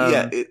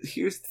 So,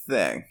 here's the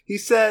thing. He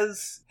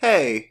says,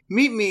 hey,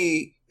 meet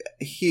me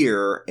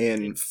here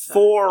in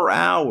 4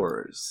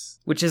 hours.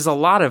 Which is a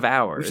lot of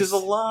hours. Which is a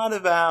lot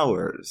of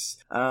hours.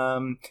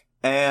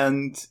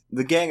 And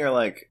the gang are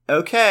like,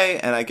 okay,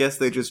 and I guess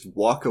they just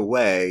walk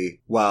away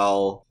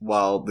while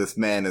this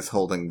man is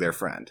holding their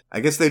friend.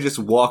 I guess they just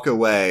walk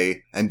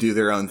away and do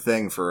their own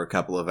thing for a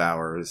couple of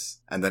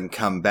hours and then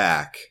come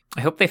back.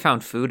 I hope they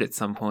found food at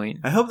some point.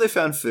 I hope they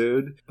found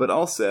food, but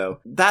also,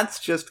 that's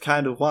just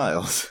kind of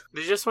wild.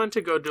 They just went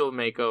to go duel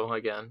Mako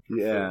again.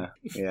 Yeah.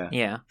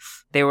 Yeah.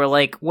 They were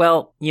like,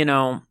 well,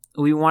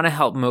 we want to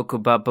help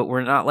Mokuba, but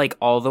we're not like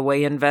all the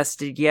way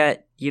invested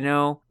yet,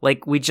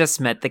 Like we just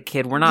met the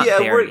kid. We're not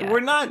there yet. We're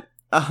not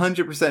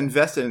 100%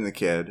 invested in the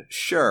kid,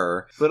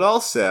 sure, but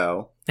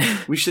also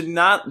we should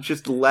not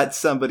just let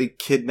somebody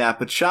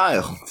kidnap a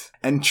child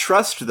and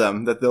trust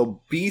them that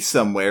they'll be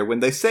somewhere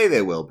when they say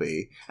they will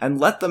be, and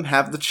let them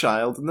have the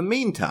child in the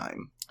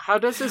meantime. How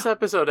does this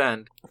episode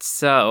end?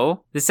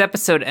 So this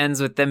episode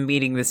ends with them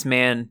meeting this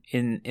man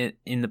in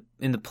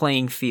the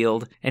playing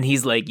field, and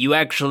he's like, "You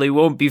actually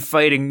won't be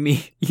fighting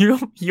me. You'll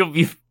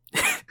be."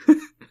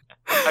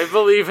 I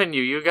believe in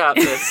you. You got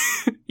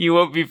this. You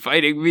won't be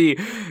fighting me.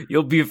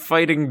 You'll be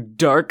fighting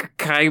Dark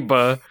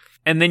Kaiba.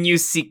 And then you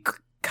see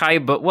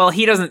Kaiba. Well,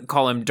 he doesn't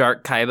call him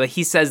Dark Kaiba.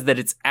 He says that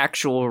it's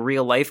actual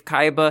real life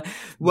Kaiba.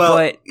 Well,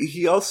 but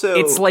he also...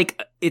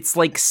 It's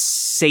like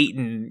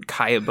Satan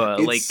Kaiba.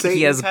 It's like Satan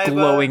he has Kaiba.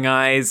 Glowing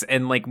eyes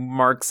and like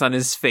marks on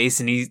his face,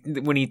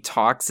 and when he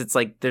talks, it's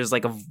like there's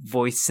like a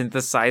voice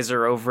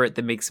synthesizer over it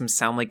that makes him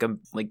sound like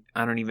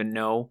I don't even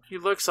know. He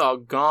looks all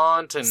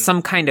gaunt and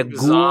Some kind of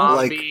ghoul.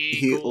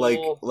 zombie like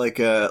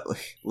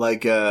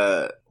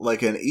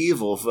an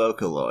evil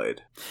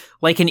Vocaloid.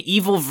 Like an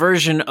evil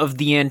version of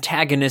the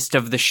antagonist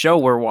of the show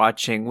we're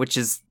watching, which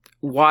is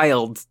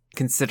wild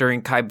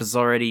considering Kaiba's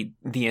already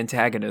the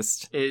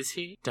antagonist. Is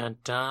he? Dun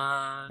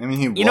dun. I mean,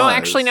 he was.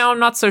 Actually now I'm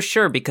not so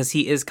sure because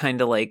he is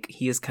kind of like,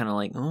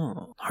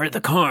 oh, heart of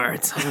the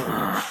cards.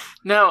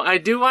 Now, I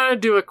do want to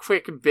do a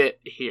quick bit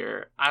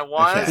here. I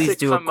want us Please to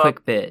do a come quick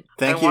up... bit.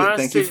 Thank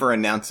you for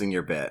announcing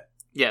your bit.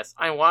 Yes,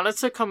 I want us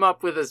to come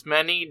up with as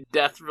many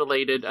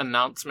death-related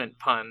announcement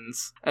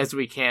puns as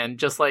we can,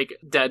 just like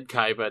Dead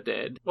Kaiba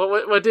did.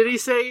 What did he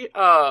say?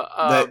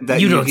 That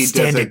You don't Yugi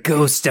stand a doesn't-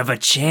 ghost of a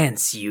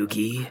chance,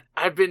 Yugi.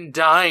 I've been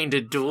dying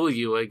to duel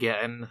you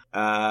again.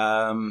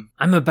 I'm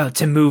about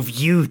to move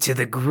you to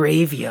the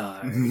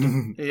graveyard.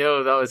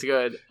 Yo, that was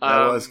good.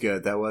 That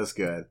was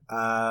good.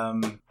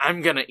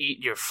 I'm gonna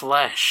eat your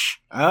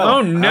flesh.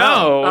 Oh,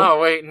 no.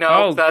 Oh, wait,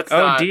 no, that's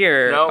not. Oh,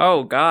 dear. Nope.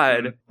 Oh,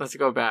 God. Let's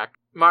go back.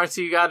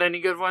 Marcy, you got any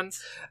good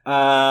ones?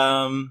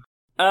 Okay.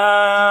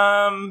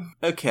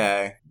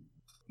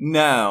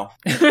 No.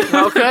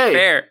 Okay.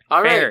 Fair.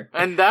 All right. Fair.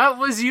 And that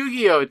was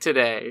Yu-Gi-Oh!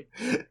 Today.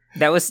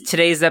 That was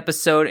today's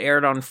episode,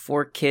 aired on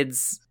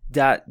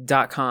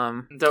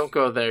 4kids.com. Don't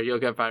go there. You'll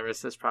get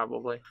viruses,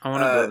 probably. I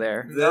want to go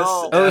there.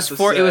 No. Oh, it was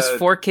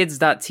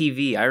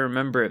 4kids.tv. I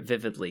remember it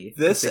vividly.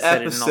 This They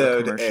said it in all the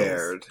episode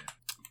commercials.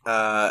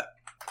 aired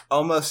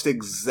almost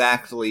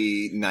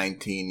exactly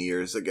 19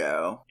 years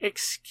ago.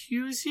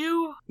 Excuse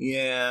you?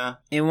 Yeah.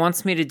 It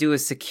wants me to do a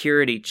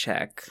security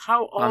check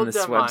How old on this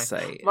am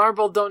website. I?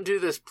 Marble, don't do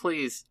this,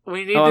 please.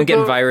 We need to I'm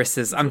getting go...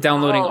 viruses. I'm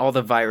downloading Oh. all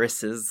the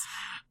viruses.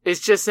 It's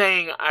just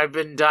saying I've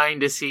been dying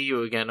to see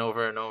you again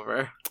over and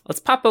over. Let's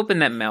pop open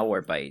that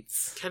malware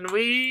bites. Can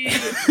we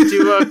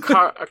do a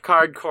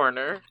card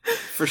corner?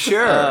 For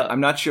sure. I'm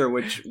not sure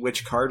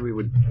which card we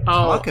would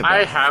Oh, talk about.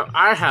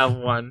 I have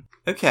one.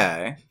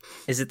 Okay.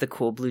 Is it the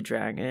cool blue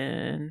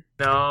dragon?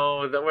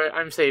 No,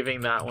 I'm saving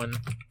that one.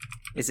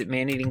 Is it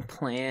man-eating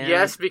plant?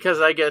 Yes,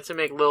 because I get to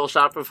make Little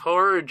Shop of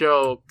Horror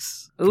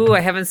jokes. Ooh, I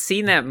haven't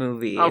seen that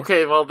movie.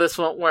 Okay, well, this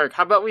won't work.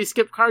 How about we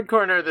skip Card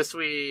Corner this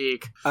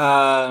week?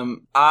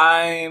 I'm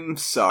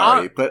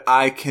sorry, but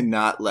I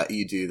cannot let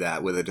you do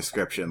that with a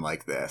description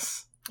like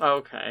this.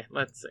 Okay,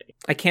 let's see.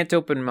 I can't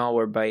open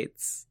malware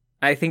bites.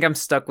 I think I'm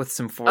stuck with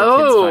some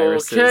 4Kids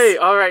viruses. Okay.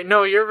 All right.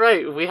 No, you're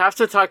right. We have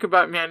to talk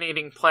about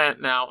man-eating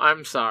plant now.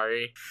 I'm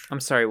sorry. I'm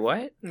sorry,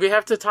 what? We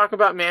have to talk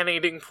about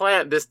man-eating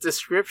plant. This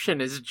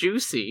description is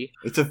juicy.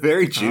 It's a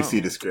very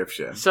juicy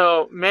description.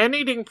 So,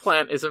 man-eating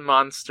plant is a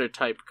monster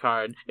type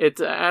card. Its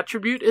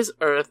attribute is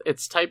Earth.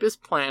 Its type is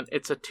plant.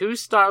 It's a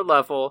 2-star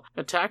level.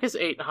 Attack is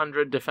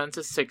 800. Defense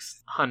is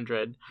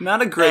 600.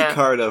 Not a great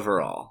card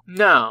overall.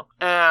 No.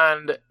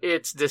 And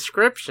its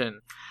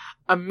description: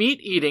 a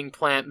meat-eating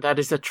plant that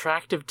is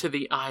attractive to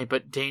the eye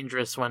but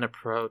dangerous when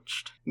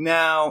approached.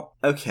 Now,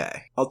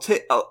 okay, I'll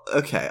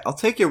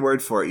take your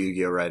word for it,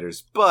 Yu-Gi-Oh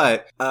writers.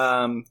 But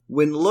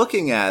when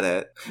looking at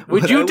it,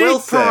 would you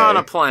date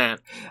Piranha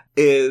Plant?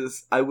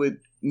 Is I would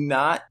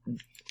not.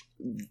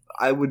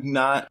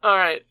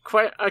 Alright,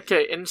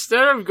 okay,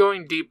 instead of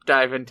going deep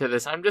dive into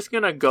this, I'm just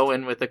gonna go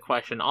in with a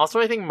question. Also,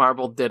 I think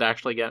Marble did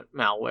actually get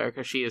malware,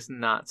 because she has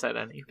not said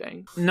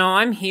anything. No,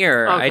 I'm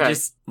here. Okay. I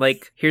just,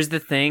 here's the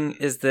thing,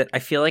 is that I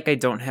feel like I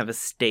don't have a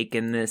stake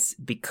in this,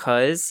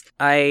 because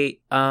I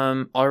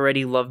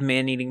already love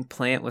man-eating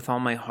plant with all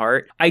my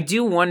heart. I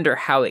do wonder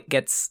how it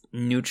gets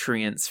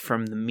nutrients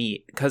from the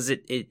meat, because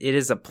it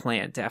is a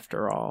plant,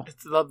 after all.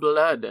 It's the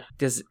blood.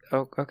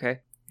 Oh, okay.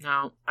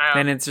 No.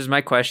 That answers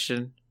my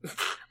question.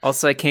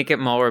 Also, I can't get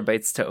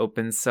Malwarebytes to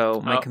open,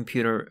 so my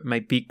computer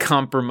might be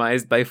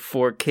compromised by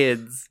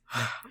 4Kids.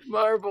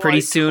 Marble,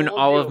 pretty soon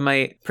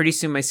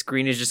my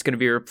screen is just going to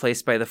be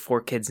replaced by the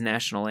 4Kids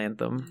national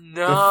anthem.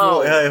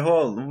 No.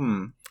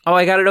 Oh,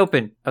 I got it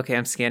open. Okay,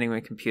 I'm scanning my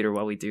computer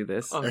while we do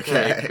this.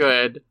 Okay.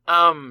 Good.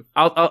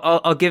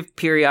 I'll give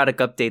periodic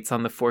updates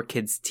on the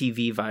 4Kids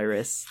TV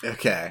virus.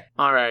 Okay.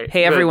 All right.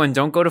 Hey, everyone,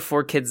 don't go to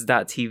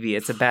 4Kids.tv.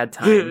 It's a bad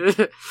time.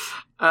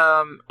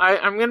 I'm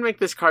gonna make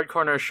this card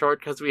corner short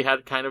because we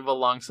had kind of a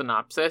long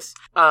synopsis.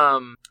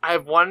 I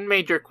have one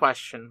major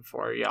question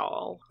for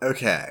y'all.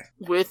 Okay.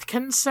 With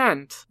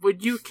consent,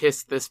 would you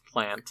kiss this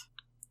plant?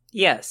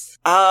 Yes.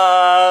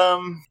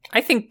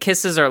 I think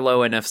kisses are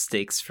low enough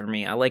stakes for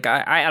me.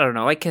 I don't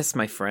know. I kiss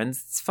my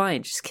friends. It's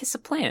fine. Just kiss a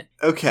plant.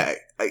 Okay.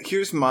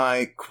 Here's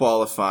my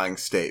qualifying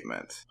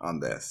statement on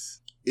this.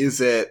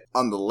 Is it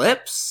on the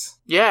lips?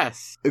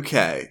 Yes.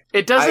 Okay.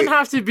 It doesn't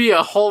have to be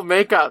a whole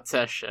makeout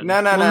session.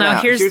 No.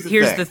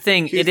 Here's the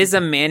thing. It is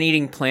a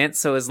man-eating plant,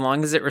 so as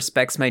long as it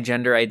respects my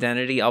gender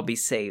identity, I'll be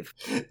safe.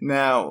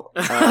 Now,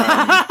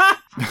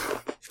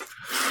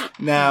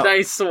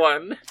 nice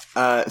one.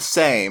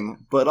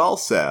 Same, but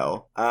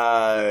also,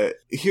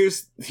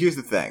 here's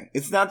the thing.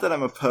 It's not that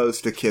I'm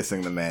opposed to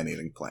kissing the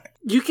man-eating plant.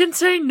 You can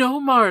say no,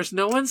 Mars.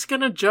 No one's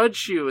gonna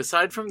judge you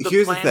aside from the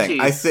Here's the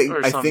planties. thing.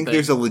 I think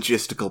there's a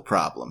logistical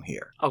problem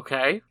here.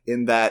 Okay.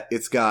 In that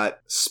it's got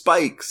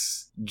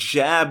spikes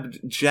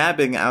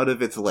jabbing out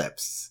of its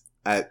lips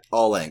at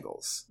all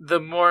angles. The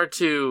more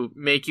to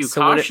make you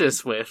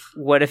cautious with.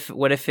 What if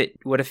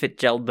it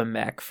gelled them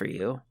back for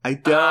you?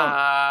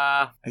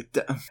 I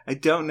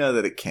don't know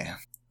that it can.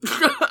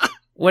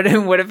 What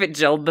if it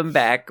gelled them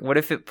back? What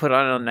if it put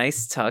on a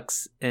nice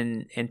tux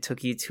and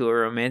took you to a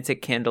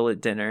romantic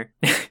candlelit dinner?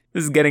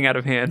 This is getting out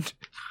of hand.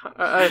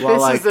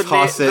 While I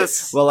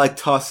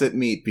toss it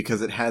meat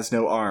because it has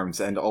no arms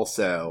and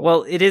also...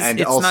 Well, it's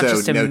not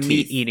just a no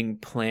meat-eating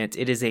plant.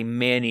 It is a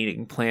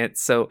man-eating plant.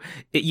 So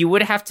you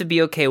would have to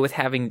be okay with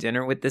having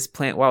dinner with this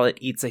plant while it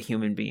eats a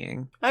human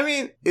being. I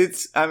mean,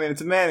 it's a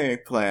man-eating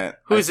plant.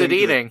 Who's it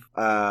eating?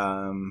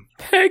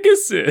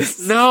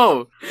 Pegasus.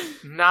 No,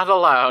 not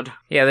allowed.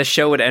 Yeah, the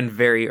show would end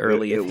very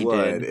early if he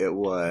did. It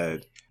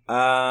would.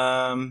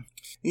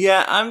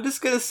 Yeah, I'm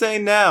just gonna say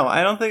no.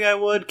 I don't think I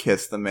would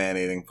kiss the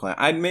man-eating plant.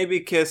 I'd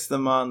maybe kiss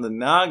them on the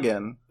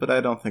noggin, but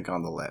I don't think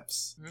on the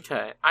lips.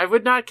 Okay. I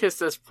would not kiss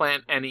this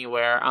plant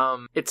anywhere.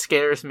 It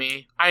scares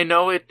me. I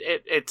know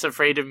it's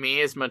afraid of me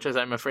as much as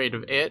I'm afraid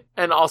of it,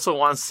 and also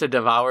wants to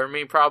devour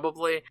me,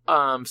 probably.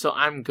 So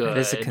I'm good.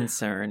 It is a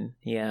concern,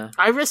 yeah.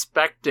 I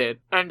respect it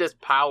and its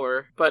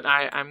power, but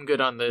I'm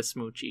good on the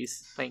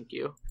smoochies. Thank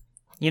you.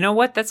 You know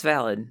what? That's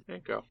valid. There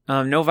you go.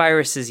 No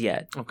viruses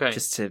yet. Okay.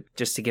 Just to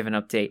give an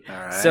update. All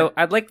right. So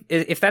I'd like,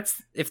 if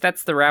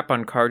that's the wrap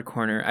on Card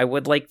Corner, I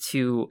would like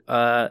to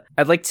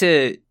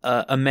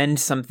amend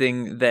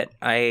something that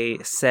I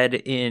said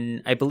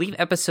in, I believe,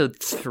 episode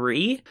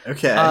 3.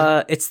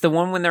 Okay. It's the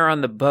one when they're on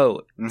the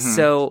boat. Mm-hmm.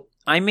 So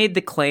I made the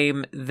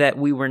claim that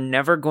we were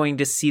never going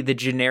to see the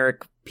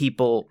generic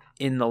people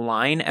in the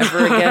line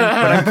ever again,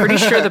 but I'm pretty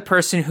sure the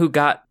person who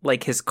got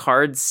his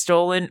cards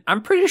stolen,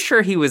 I'm pretty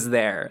sure he was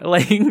there.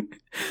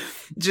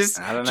 Just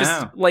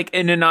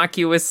an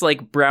innocuous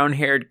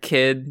brown-haired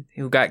kid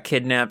who got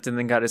kidnapped and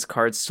then got his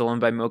cards stolen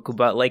by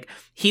Mokuba.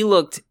 He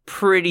looked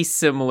pretty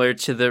similar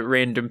to the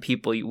random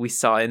people we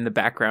saw in the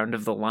background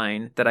of the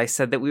line that I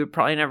said that we would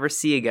probably never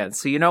see again.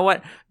 So you know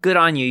what? Good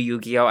on you,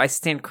 Yu-Gi-Oh! I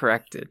stand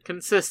corrected.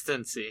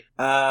 Consistency.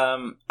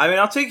 I mean,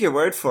 I'll take your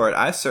word for it.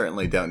 I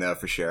certainly don't know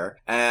for sure.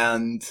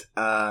 And,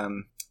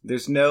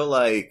 there's no,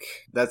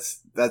 that's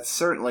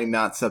certainly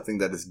not something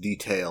that is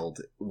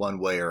detailed one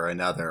way or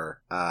another,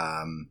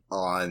 on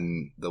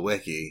on the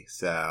wiki,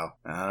 so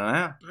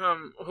I don't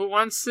know. Who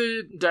wants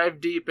to dive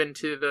deep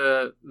into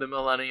the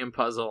Millennium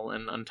Puzzle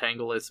and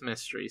untangle its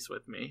mysteries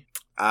with me?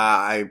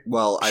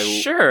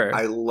 Sure.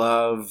 I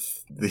love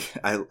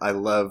I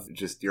love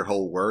just your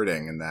whole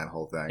wording and that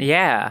whole thing.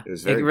 Yeah, it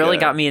was it very really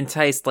good. got me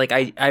enticed. Like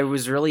I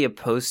was really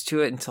opposed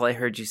to it until I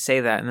heard you say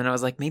that, and then I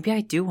was like, maybe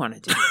I do want to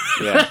do it.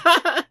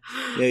 Yeah.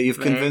 Yeah, you've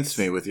Thanks. convinced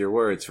me with your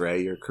words,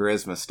 Ray. Your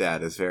charisma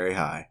stat is very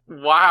high.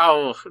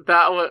 Wow,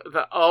 that was.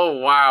 Oh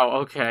wow.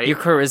 Okay. Your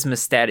charisma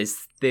stat is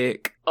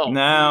thick. Oh.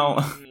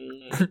 Now-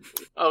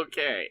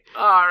 Okay.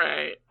 All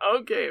right.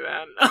 Okay,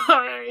 then. All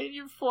right.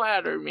 You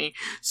flatter me.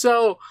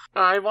 So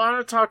I want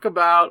to talk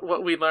about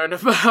what we learned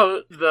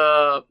about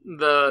the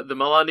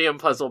Millennium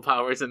Puzzle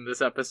powers in this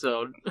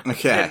episode.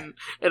 Okay.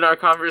 In our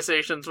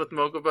conversations with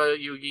Mokuba,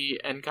 Yugi,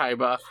 and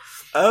Kaiba.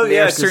 Oh They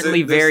yeah, are 'cause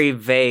certainly there's- very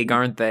vague,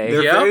 aren't they?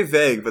 They're Yep. very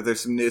vague, but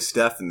there's some new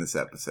stuff in this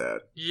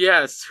episode.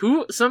 Yes.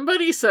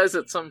 Somebody says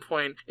at some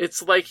point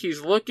it's like he's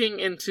looking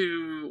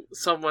into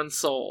someone's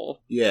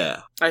soul.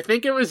 Yeah. I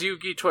think it was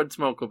Yugi towards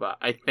Mokuba.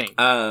 I think.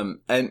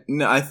 And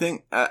no, I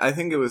think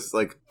it was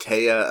like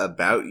Taya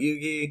about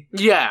Yugi.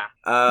 Yeah.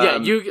 Yeah,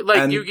 Yugi,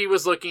 and- Yugi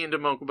was looking into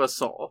Mokuba's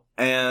soul.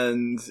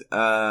 And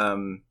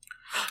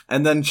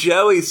then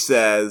Joey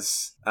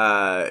says,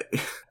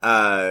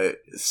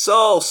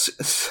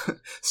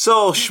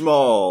 Soul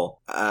Schmoll,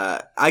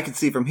 I can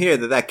see from here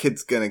that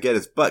kid's gonna get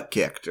his butt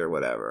kicked or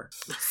whatever.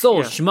 Soul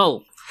Yeah.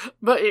 schmo.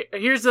 But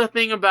here's the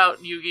thing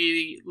about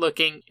Yugi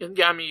looking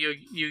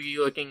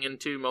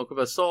into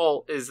Mokuba's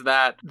soul is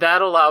that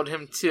allowed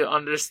him to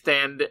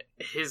understand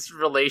his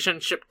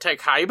relationship to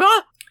Kaiba.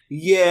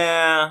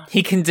 Yeah.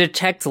 He can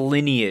detect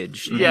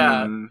lineage.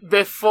 Yeah, Mhm.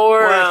 before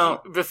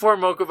Well-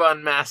 Mokuba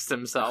unmasked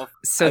himself.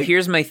 So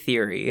here's my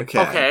theory.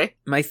 Okay.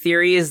 My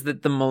theory is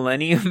that the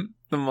Millennium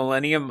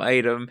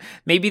item,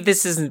 maybe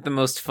this isn't the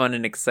most fun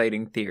and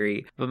exciting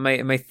theory, but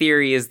my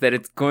theory is that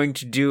it's going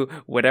to do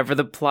whatever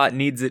the plot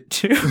needs it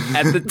to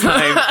at the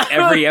time,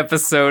 every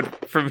episode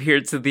from here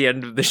to the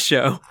end of the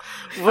show.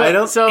 I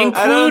don't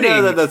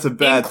know that that's a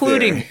bad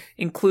theory.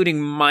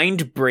 Including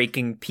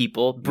mind-breaking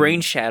people,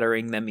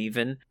 brain-shattering them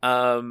even,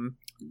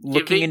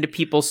 looking Giving- into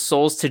people's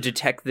souls to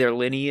detect their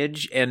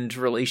lineage and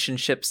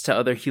relationships to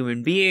other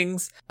human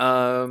beings.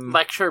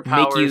 lecture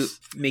powers.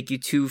 Make you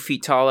 2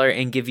 feet taller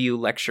and give you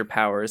lecture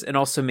powers, and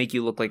also make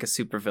you look like a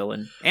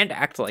supervillain and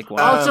act like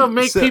one. Also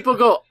make so- people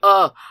go,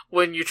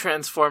 when you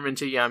transform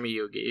into Yami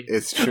Yugi.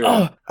 It's true.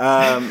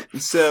 Oh.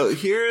 So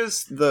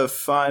here's the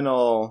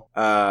final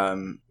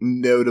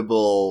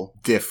notable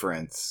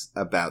difference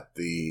about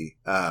the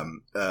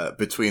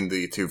between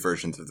the two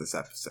versions of this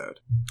episode.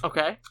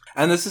 Okay.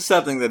 And this is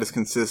something that is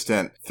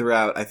consistent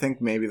throughout, I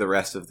think, maybe the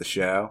rest of the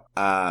show.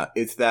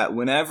 It's that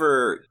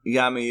whenever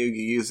Yami Yugi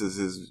uses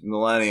his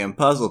Millennium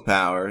Puzzle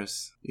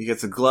powers, he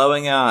gets a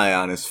glowing eye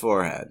on his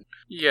forehead.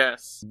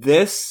 Yes.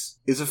 This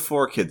is a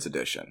 4Kids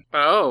edition.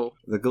 Oh.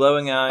 The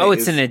glowing eye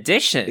It's an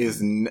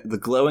addition. the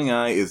glowing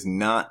eye is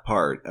not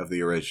part of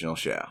the original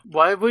show.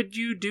 Why would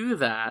you do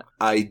that?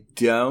 I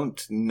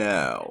don't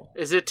know.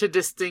 Is it to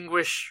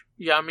distinguish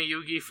Yami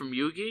Yugi from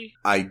Yugi?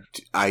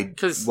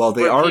 Well,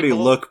 they we're already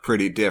people- look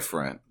pretty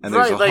different, and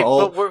Right,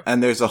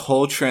 there's a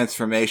whole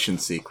transformation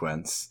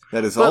sequence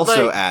that is But,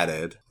 also like-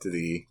 added to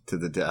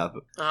the dub.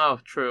 Oh,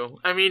 true.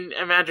 I mean,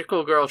 a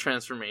magical girl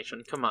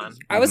transformation. Come on.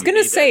 I was You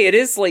gonna need say it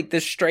is like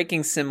the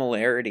striking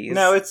similarities.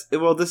 No,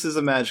 this is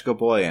a magical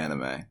boy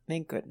anime.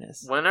 Thank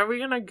goodness. When are we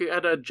gonna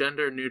get a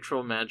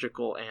gender-neutral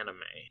magical anime?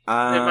 It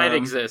Um, might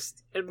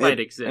exist. It might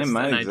exist, It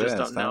might and exist. I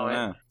just don't know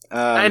it.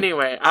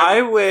 Anyway,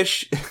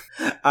 Anyway,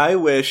 I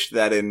wish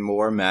that in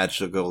more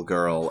magical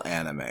girl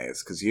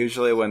animes, because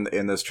usually when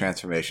in those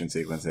transformation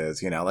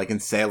sequences, like in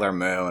Sailor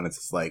Moon, it's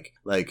just like,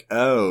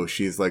 oh,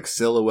 she's like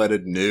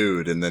silhouetted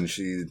nude, and then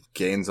she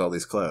gains all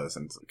these clothes,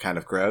 and it's kind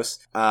of gross.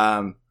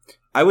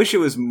 I wish it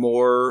was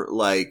more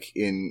like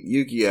in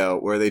Yu-Gi-Oh,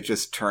 where they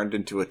just turned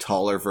into a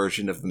taller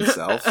version of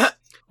themselves.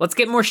 Let's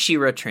get more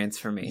She-Ra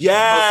transformation.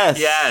 Yes!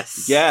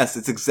 yes. Yes,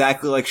 it's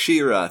exactly like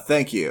She-Ra.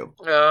 Thank you.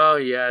 Oh,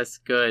 yes,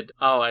 good.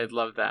 Oh, I'd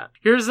love that.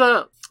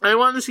 I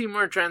want to see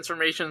more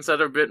transformations that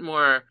are a bit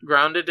more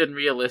grounded and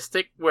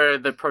realistic, where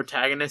the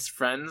protagonist's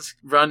friends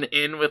run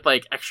in with,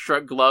 like,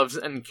 extra gloves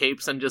and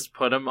capes and just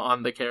put them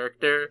on the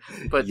character,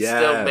 but still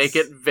Yes. make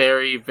it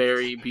very,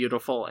 very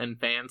beautiful and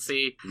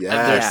fancy. Yes.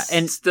 And there's Yeah,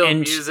 and- still and-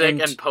 music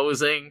and- and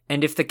posing.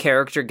 And if the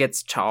character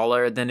gets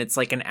taller, then it's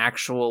like an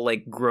actual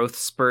like growth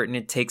spurt, and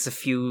it takes a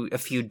few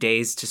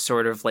days to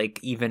sort of like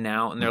even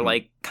out, and they're Mhm.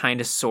 like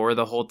kind of sore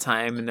the whole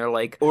time, and they're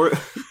like, Or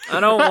I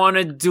don't want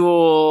to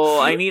duel.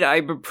 I need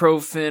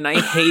ibuprofen. I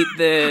hate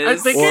this. I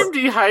think I'm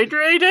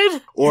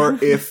dehydrated. or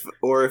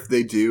if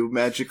they do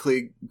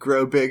magically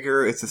grow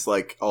bigger, it's just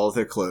like all of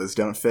their clothes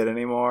don't fit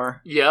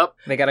anymore. Yep.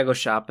 They gotta go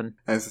shopping.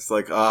 And it's just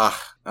like, oh,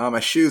 my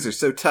shoes are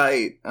so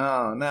tight.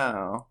 Oh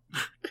no.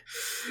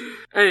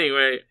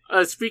 Anyway,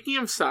 speaking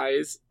of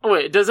size,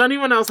 wait, does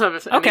anyone else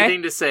have Okay.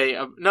 anything to say?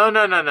 No.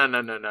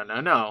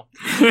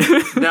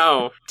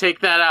 No,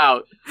 take that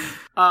out.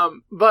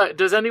 But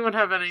does anyone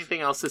have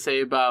anything else to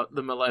say about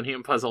the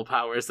Millennium Puzzle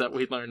powers that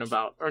we learn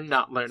about or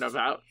not learn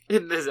about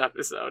in this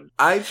episode?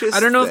 I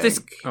don't know if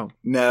this. Oh.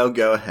 No,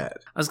 go ahead.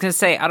 I was gonna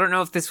say I don't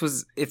know if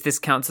this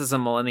counts as a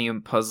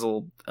Millennium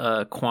Puzzle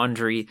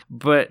quandary,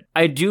 but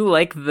I do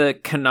like the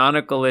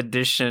canonical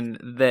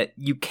addition that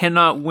you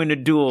cannot win a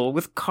duel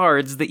with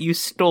cards that you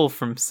stole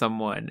from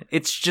someone.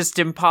 It's just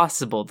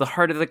impossible. The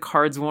heart of the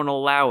cards won't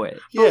allow it.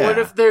 Yeah. But what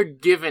if they're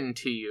given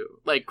to you,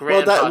 like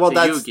Grandpa to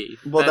Yugi?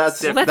 That's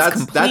different.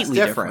 That's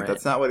different.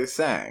 That's not what he's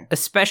saying.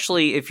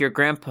 Especially if your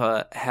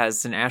grandpa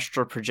has an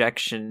astral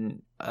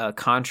projection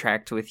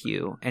contract with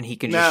you, and he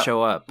can just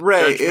show up.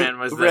 Ray,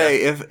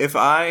 if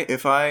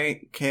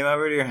I came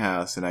over to your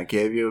house and I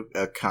gave you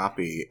a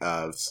copy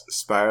of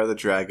Spyro the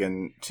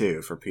Dragon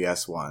 2 for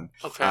PS1,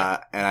 okay,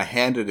 and I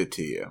handed it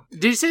to you.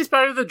 Did you say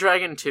Spyro the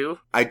Dragon 2?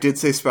 I did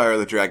say Spyro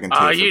the Dragon 2.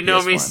 Oh, you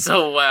know me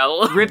so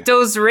well.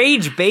 Ripto's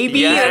Rage, baby.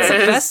 Yes.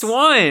 That's the best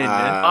one.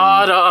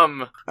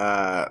 Autumn.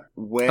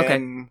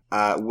 When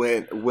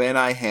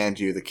I hand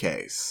you the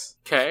case.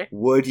 Okay.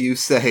 Would you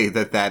say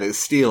that is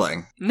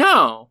stealing?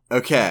 No.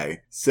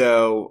 Okay,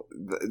 so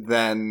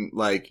then,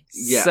 like,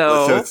 yeah.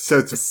 So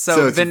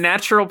the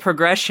natural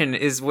progression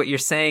is what you're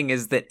saying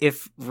is that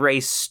if Ray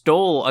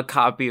stole a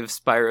copy of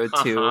Spyro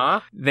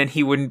 2, then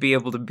he wouldn't be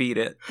able to beat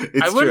it.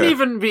 I wouldn't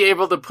even be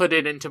able to put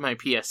it into my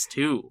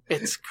PS2.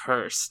 It's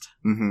cursed.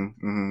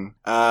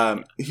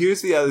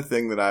 Here's the other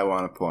thing that I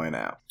want to point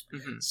out.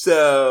 Mm-hmm.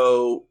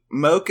 So,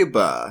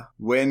 Mokuba,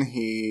 when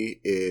he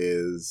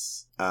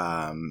is,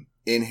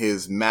 in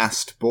his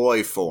masked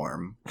boy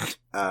form,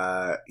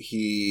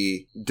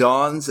 he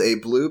dons a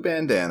blue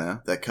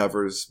bandana that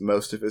covers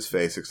most of his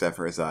face except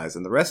for his eyes,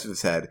 and the rest of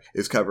his head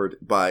is covered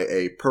by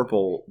a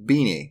purple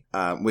beanie,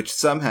 which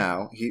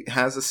somehow he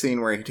has a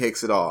scene where he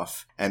takes it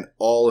off and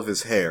all of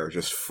his hair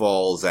just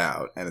falls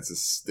out, and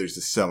there's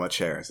just so much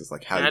hair. It's just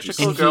like, how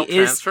Magical did you girl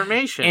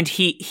transformation. And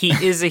he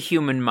is a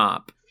human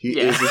mop. He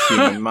is a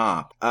human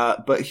mop.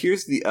 But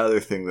here's the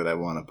other thing that I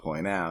want to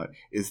point out,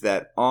 is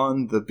that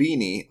on the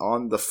beanie,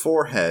 on the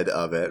forehead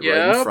of it,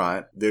 right in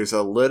front, there's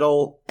a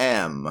little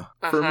M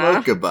for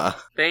Mokuba.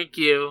 Thank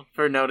you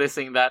for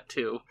noticing that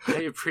too.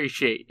 I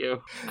appreciate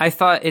you. I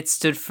thought it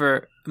stood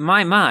for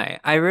my,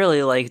 I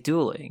really like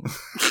dueling.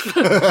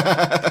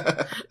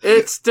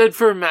 It stood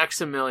for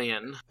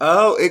Maximilian.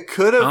 Oh, it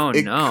could have. Oh,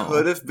 it no.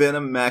 could have been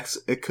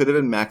It could have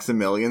been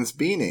Maximilian's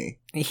beanie.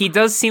 He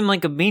does seem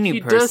like a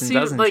beanie person, doesn't he? He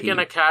does seem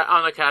like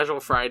on a casual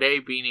Friday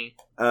beanie.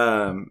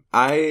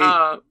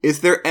 Is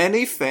there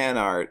any fan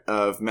art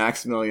of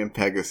Maximilian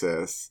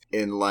Pegasus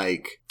in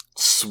like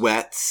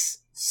sweats?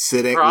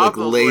 Sitting,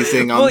 probably. like,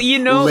 lazing on,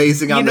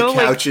 lazing on the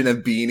couch in a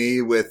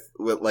beanie with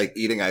like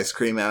eating ice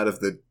cream out of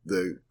the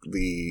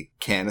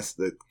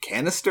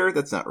canister?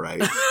 That's not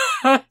right.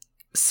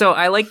 So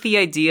I like the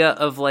idea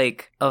of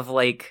like,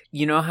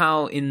 you know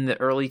how in the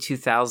early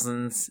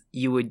 2000s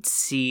you would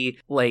see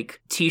like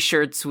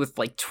t-shirts with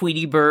like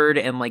Tweety Bird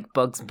and like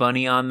Bugs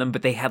Bunny on them,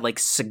 but they had like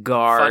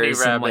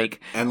cigars and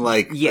like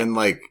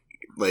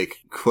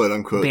quote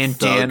unquote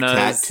bandanas, thug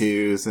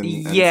tattoos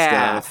and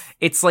stuff.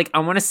 It's like I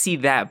want to see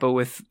that, but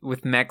with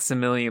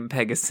Maximilian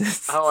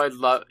Pegasus.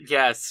 Oh,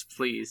 yes,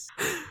 please.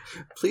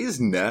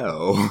 Please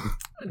no.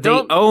 They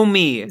owe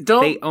me.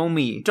 They owe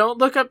me. Don't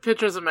look up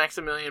pictures of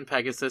Maximilian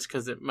Pegasus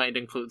because it might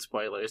include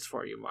spoilers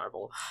for you,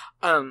 Marvel.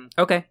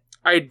 Okay.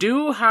 I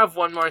do have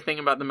one more thing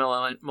about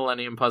the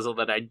Millennium Puzzle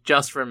that I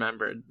just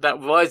remembered that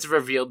was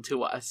revealed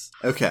to us.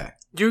 Okay.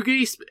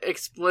 Yugi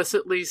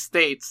explicitly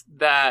states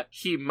that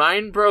he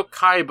mind broke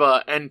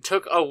Kaiba and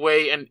took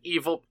away an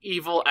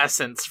evil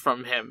essence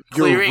from him,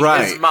 clearing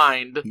his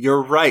mind.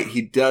 You're right.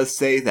 He does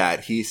say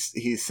that. He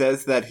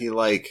says that he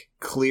like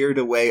cleared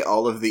away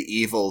all of the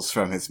evils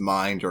from his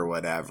mind or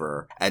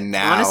whatever. And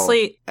now,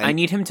 honestly, I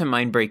need him to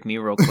mind break me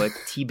real quick.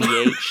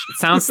 TBH. It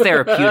sounds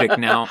therapeutic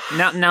now.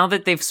 Now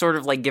that they've sort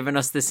of like given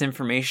us this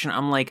information,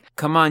 I'm like,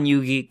 come on,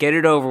 Yugi, get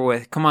it over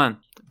with. Come on.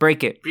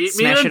 Break it. Beat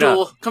Smash me in a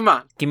duel. up. Come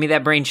on. Give me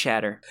that brain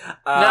shatter.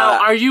 Now,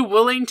 are you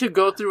willing to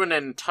go through an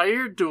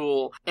entire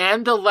duel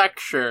and a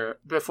lecture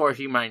before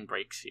he mind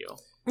breaks you?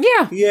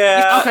 Yeah.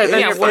 Yeah. Okay,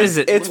 then what is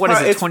it? What is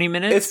it, 20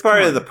 minutes? It's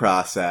part of the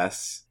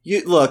process.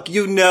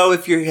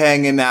 If you're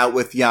hanging out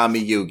with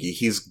Yami Yugi,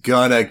 he's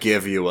gonna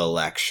give you a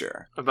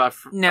lecture. About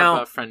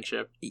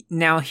friendship.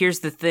 Now, here's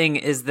the thing,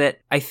 is that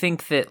I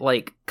think that,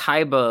 like,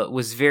 Kaiba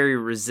was very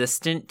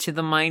resistant to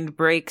the mind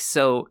break,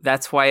 so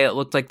that's why it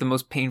looked like the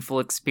most painful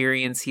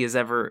experience he has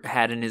ever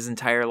had in his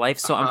entire life.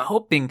 So I'm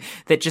hoping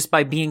that just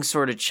by being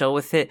sort of chill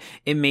with it,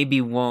 it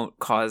maybe won't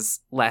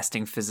cause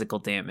lasting physical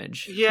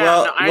damage.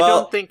 Yeah, I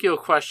don't think you'll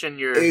question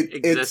your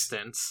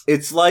existence.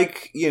 It's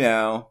like,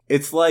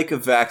 it's like a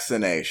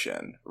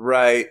vaccination,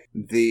 right?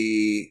 What?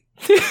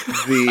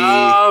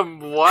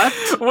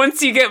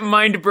 Once you get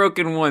mind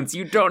broken once,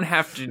 you don't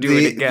have to do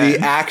it again. The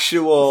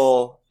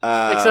actual...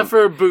 except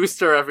for a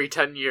booster every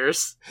 10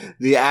 years.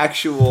 The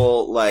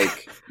actual,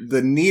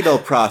 the needle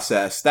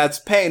process, that's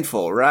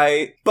painful,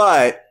 right?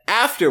 But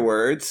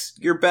afterwards,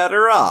 you're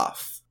better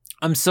off.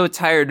 I'm so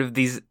tired of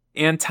these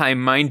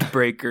anti-mind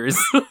breakers.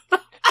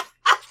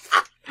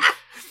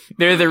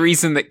 They're the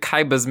reason that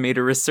Kaiba's made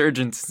a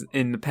resurgence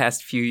in the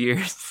past few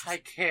years. I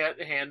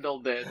can't handle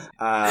this.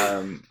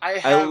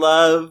 I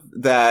love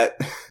that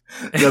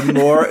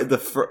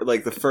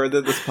the further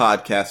this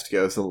podcast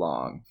goes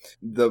along,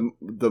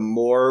 the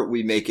more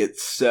we make it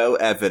so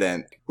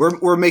evident.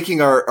 We're making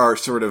our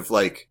sort of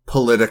like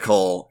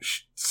political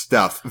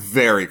stuff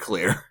very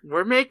clear.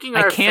 We're making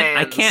our fans.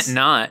 I can't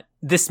not.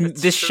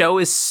 This show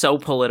is so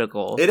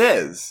political. It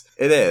is.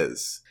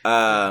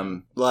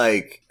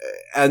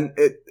 And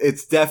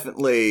it's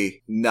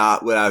definitely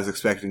not what I was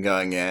expecting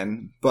going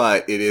in,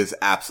 but it is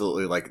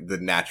absolutely like the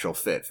natural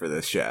fit for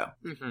this show.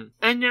 Mm-hmm.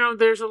 And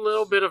there's a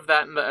little bit of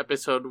that in the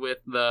episode with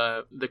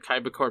the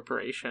Kaiba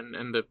Corporation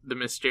and the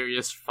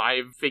mysterious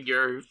 5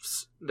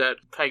 figures that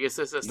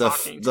Pegasus is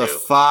talking to.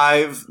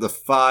 The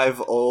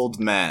five old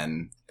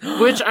men.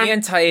 Which I'm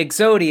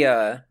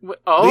Anti-Exodia. The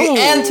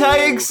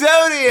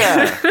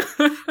Anti-Exodia!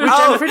 Which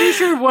I'm pretty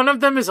sure one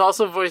of them is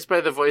also voiced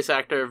by the voice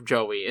actor of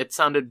Joey. It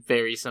sounded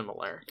very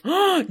similar.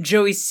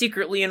 Joey's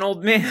secretly an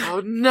old man.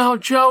 Oh no,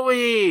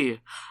 Joey!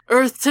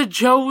 Earth to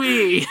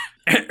Joey!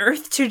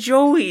 Earth to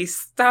Joey!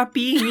 Stop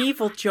being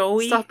evil,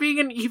 Joey! Stop being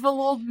an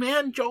evil old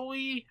man,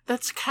 Joey!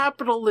 That's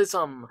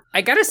capitalism!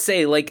 I gotta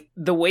say, like,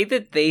 the way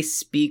that they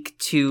speak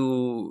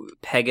to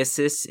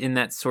Pegasus in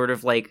that sort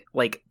of, like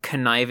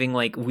conniving,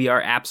 like, we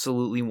are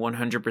absolutely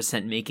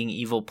 100% making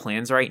evil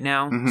plans right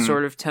now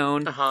sort of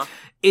tone,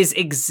 is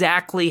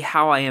exactly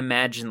how I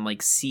imagine,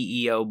 like,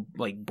 CEO,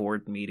 like,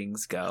 board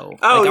meetings go.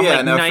 Oh, like, yeah,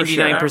 I'm, like,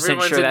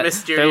 99% sure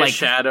that they're like,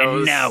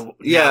 shadows. Now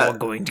we're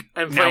going to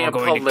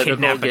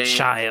kidnap a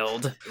child.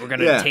 We're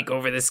gonna take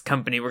over this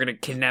company. We're gonna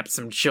kidnap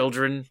some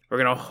children. We're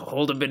gonna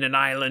hold them in an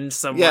island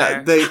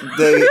somewhere.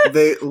 Yeah,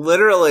 they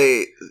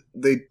literally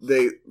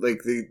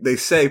they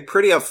say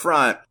pretty up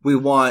front, we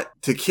want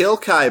to kill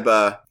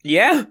Kaiba.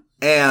 Yeah.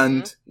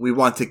 And we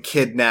want to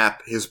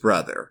kidnap his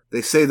brother.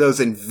 They say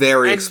those in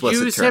very explicit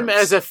terms. And use him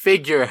as a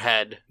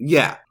figurehead.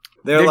 Yeah.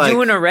 They're like,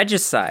 doing a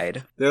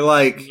regicide. They're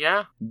like,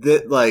 yeah,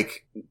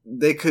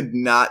 they could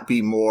not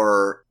be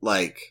more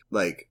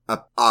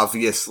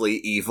obviously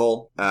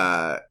evil.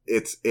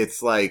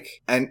 It's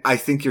like, and I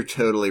think you're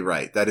totally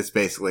right. That is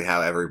basically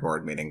how every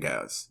board meeting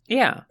goes.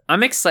 Yeah,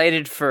 I'm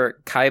excited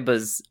for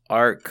Kaiba's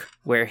arc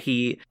where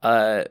he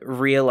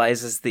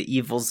realizes the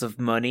evils of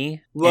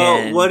money.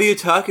 Well, what are you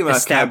talking about?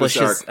 Kaiba's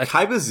arc?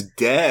 Kaiba's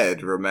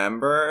dead.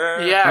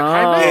 Remember? Yeah,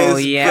 Kaiba's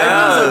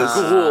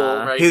a ghoul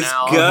right his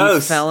now.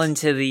 Ghost. He fell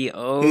into the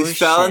ocean. He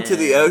fell into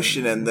the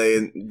ocean, and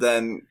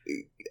then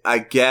I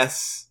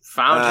guess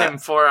found him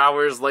 4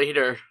 hours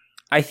later.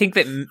 I think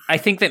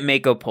that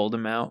Mako pulled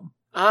him out.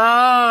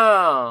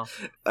 Oh.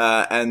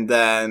 And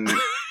then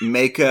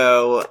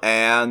Mako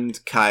and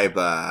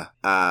Kaiba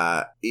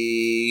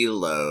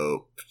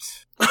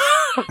eloped.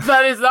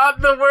 That is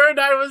not the word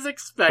I was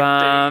expecting.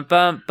 I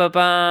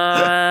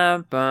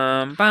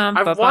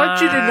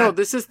want you to know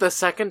this is the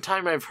second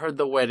time I've heard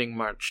the wedding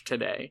march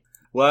today.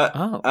 What?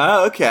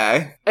 Oh,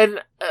 okay.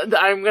 And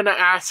I'm going to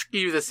ask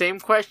you the same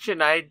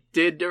question I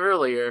did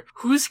earlier.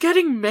 Who's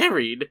getting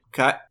married?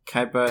 Kaiba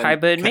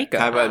and Mako.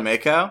 Kaiba and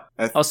Mako?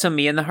 Also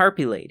me and the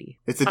Harpy Lady.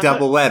 It's a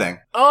double wedding.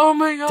 Oh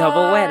my god.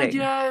 Double wedding.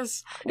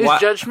 Yes. Is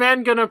Judge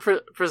Man going to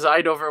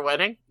preside over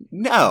wedding?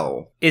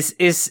 No. Is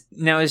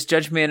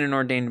Judge Man an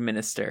ordained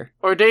minister?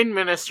 Ordained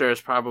minister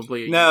is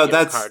probably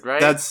that's card, right?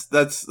 That's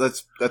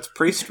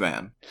Priest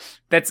Man.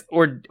 That's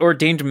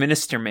ordained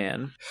minister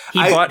man. He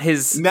bought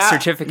his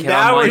certificate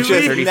online for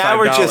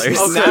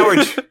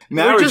 $35.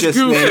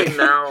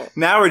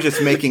 Now we're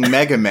just making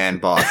Mega Man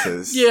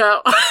bosses. Yeah.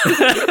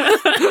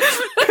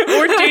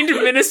 Ordained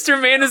minister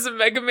man is a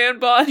Mega Man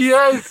boss?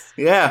 Yes.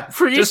 Yeah.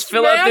 Priest just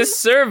fill man? out this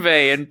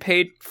survey and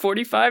pay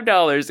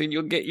 $45 and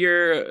you'll get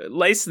your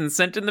license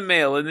sent in the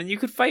mail and then you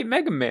could fight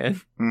Mega Man.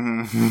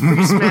 Mm-hmm.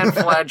 Priest man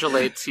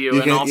flagellates you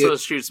and also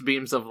shoots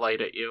beams of light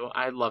at you.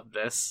 I love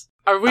this.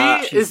 Are we?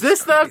 Is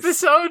this the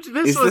episode?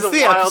 Is this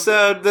the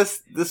episode?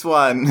 This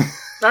one.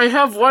 I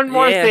have one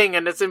more thing,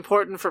 and it's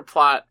important for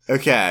plot.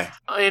 Okay.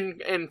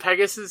 In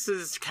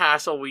Pegasus's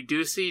castle, we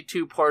do see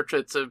 2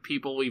 portraits of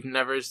people we've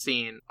never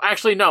seen.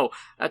 Actually, no,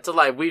 that's a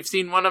lie. We've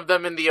seen one of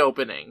them in the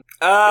opening.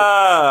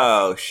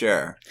 Oh,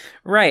 sure.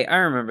 Right, I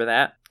remember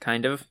that.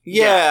 Kind of.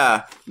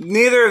 Yeah.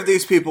 Neither of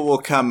these people will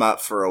come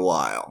up for a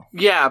while.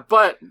 Yeah,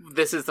 but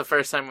this is the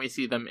first time we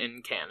see them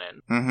in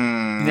canon.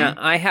 Mm-hmm. Now,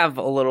 I have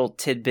a little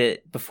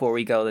tidbit before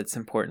we go that's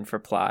important for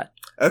plot.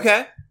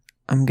 Okay.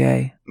 I'm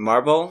gay.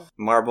 Marble.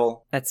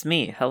 That's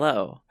me.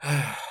 Hello.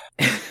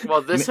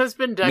 Well, this has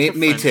been Deck of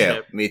Me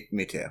too. Friendship. Me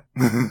too.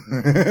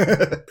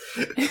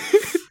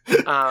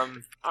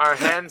 Our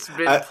hand's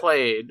been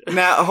played.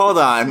 Now, hold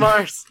on.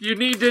 Mars, you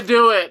need to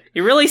do it.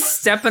 You're really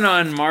stepping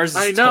on Mars'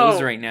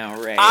 toes right now,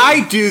 Ray.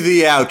 I do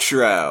the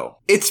outro.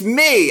 It's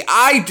me.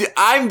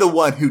 I'm the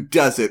one who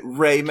does it,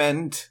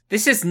 Raymond.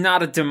 This is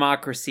not a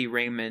democracy,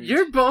 Raymond.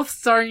 You're both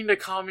starting to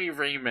call me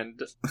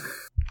Raymond.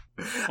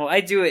 Well,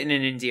 I do it in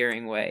an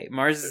endearing way.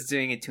 Mars is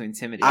doing it to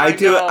intimidate. I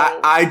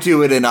know.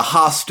 do it in a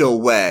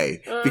hostile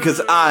way because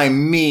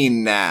I'm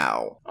mean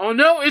now. Oh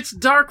no, it's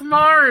Dark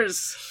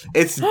Mars!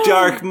 It's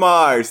Dark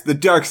Mars, the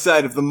dark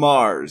side of the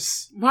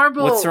Mars.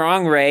 Marble! What's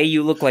wrong, Ray?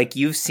 You look like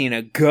you've seen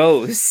a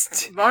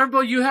ghost.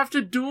 Marble, you have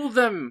to duel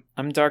them!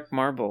 I'm Dark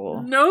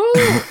Marble. No!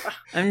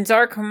 I'm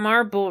Dark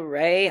Marble,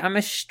 Ray. I'm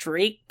a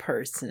straight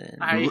person.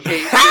 I hate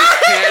this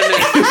canon.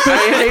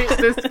 I hate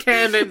this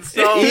canon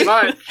so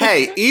much.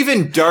 Hey,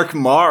 even Dark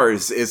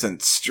Mars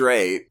isn't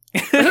straight.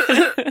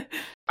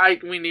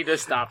 We need to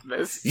stop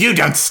this. You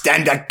don't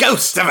stand a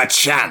ghost of a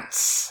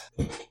chance.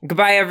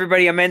 Goodbye,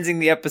 everybody. I'm ending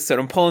the episode.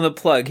 I'm pulling the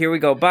plug. Here we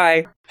go.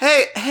 Bye.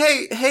 Hey,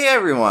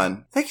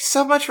 everyone. Thank you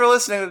so much for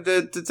listening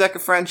to Deck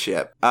of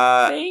Friendship.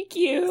 Thank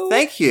you.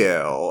 Thank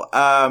you.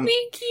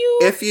 Thank you.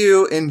 If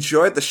you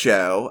enjoyed the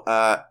show,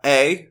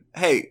 hey,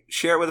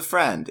 share it with a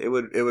friend. It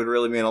would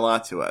really mean a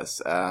lot to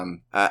us.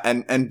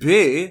 And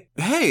B,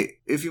 hey,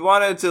 if you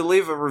wanted to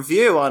leave a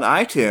review on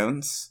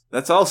iTunes,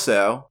 that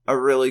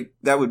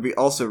would be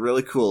also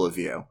really cool of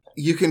you.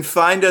 You can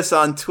find us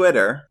on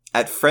Twitter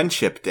at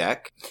Friendship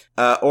Deck,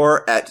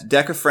 or at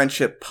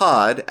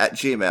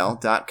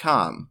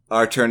deckofriendshippod@gmail.com.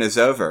 Our turn is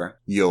over.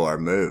 Your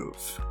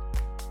move.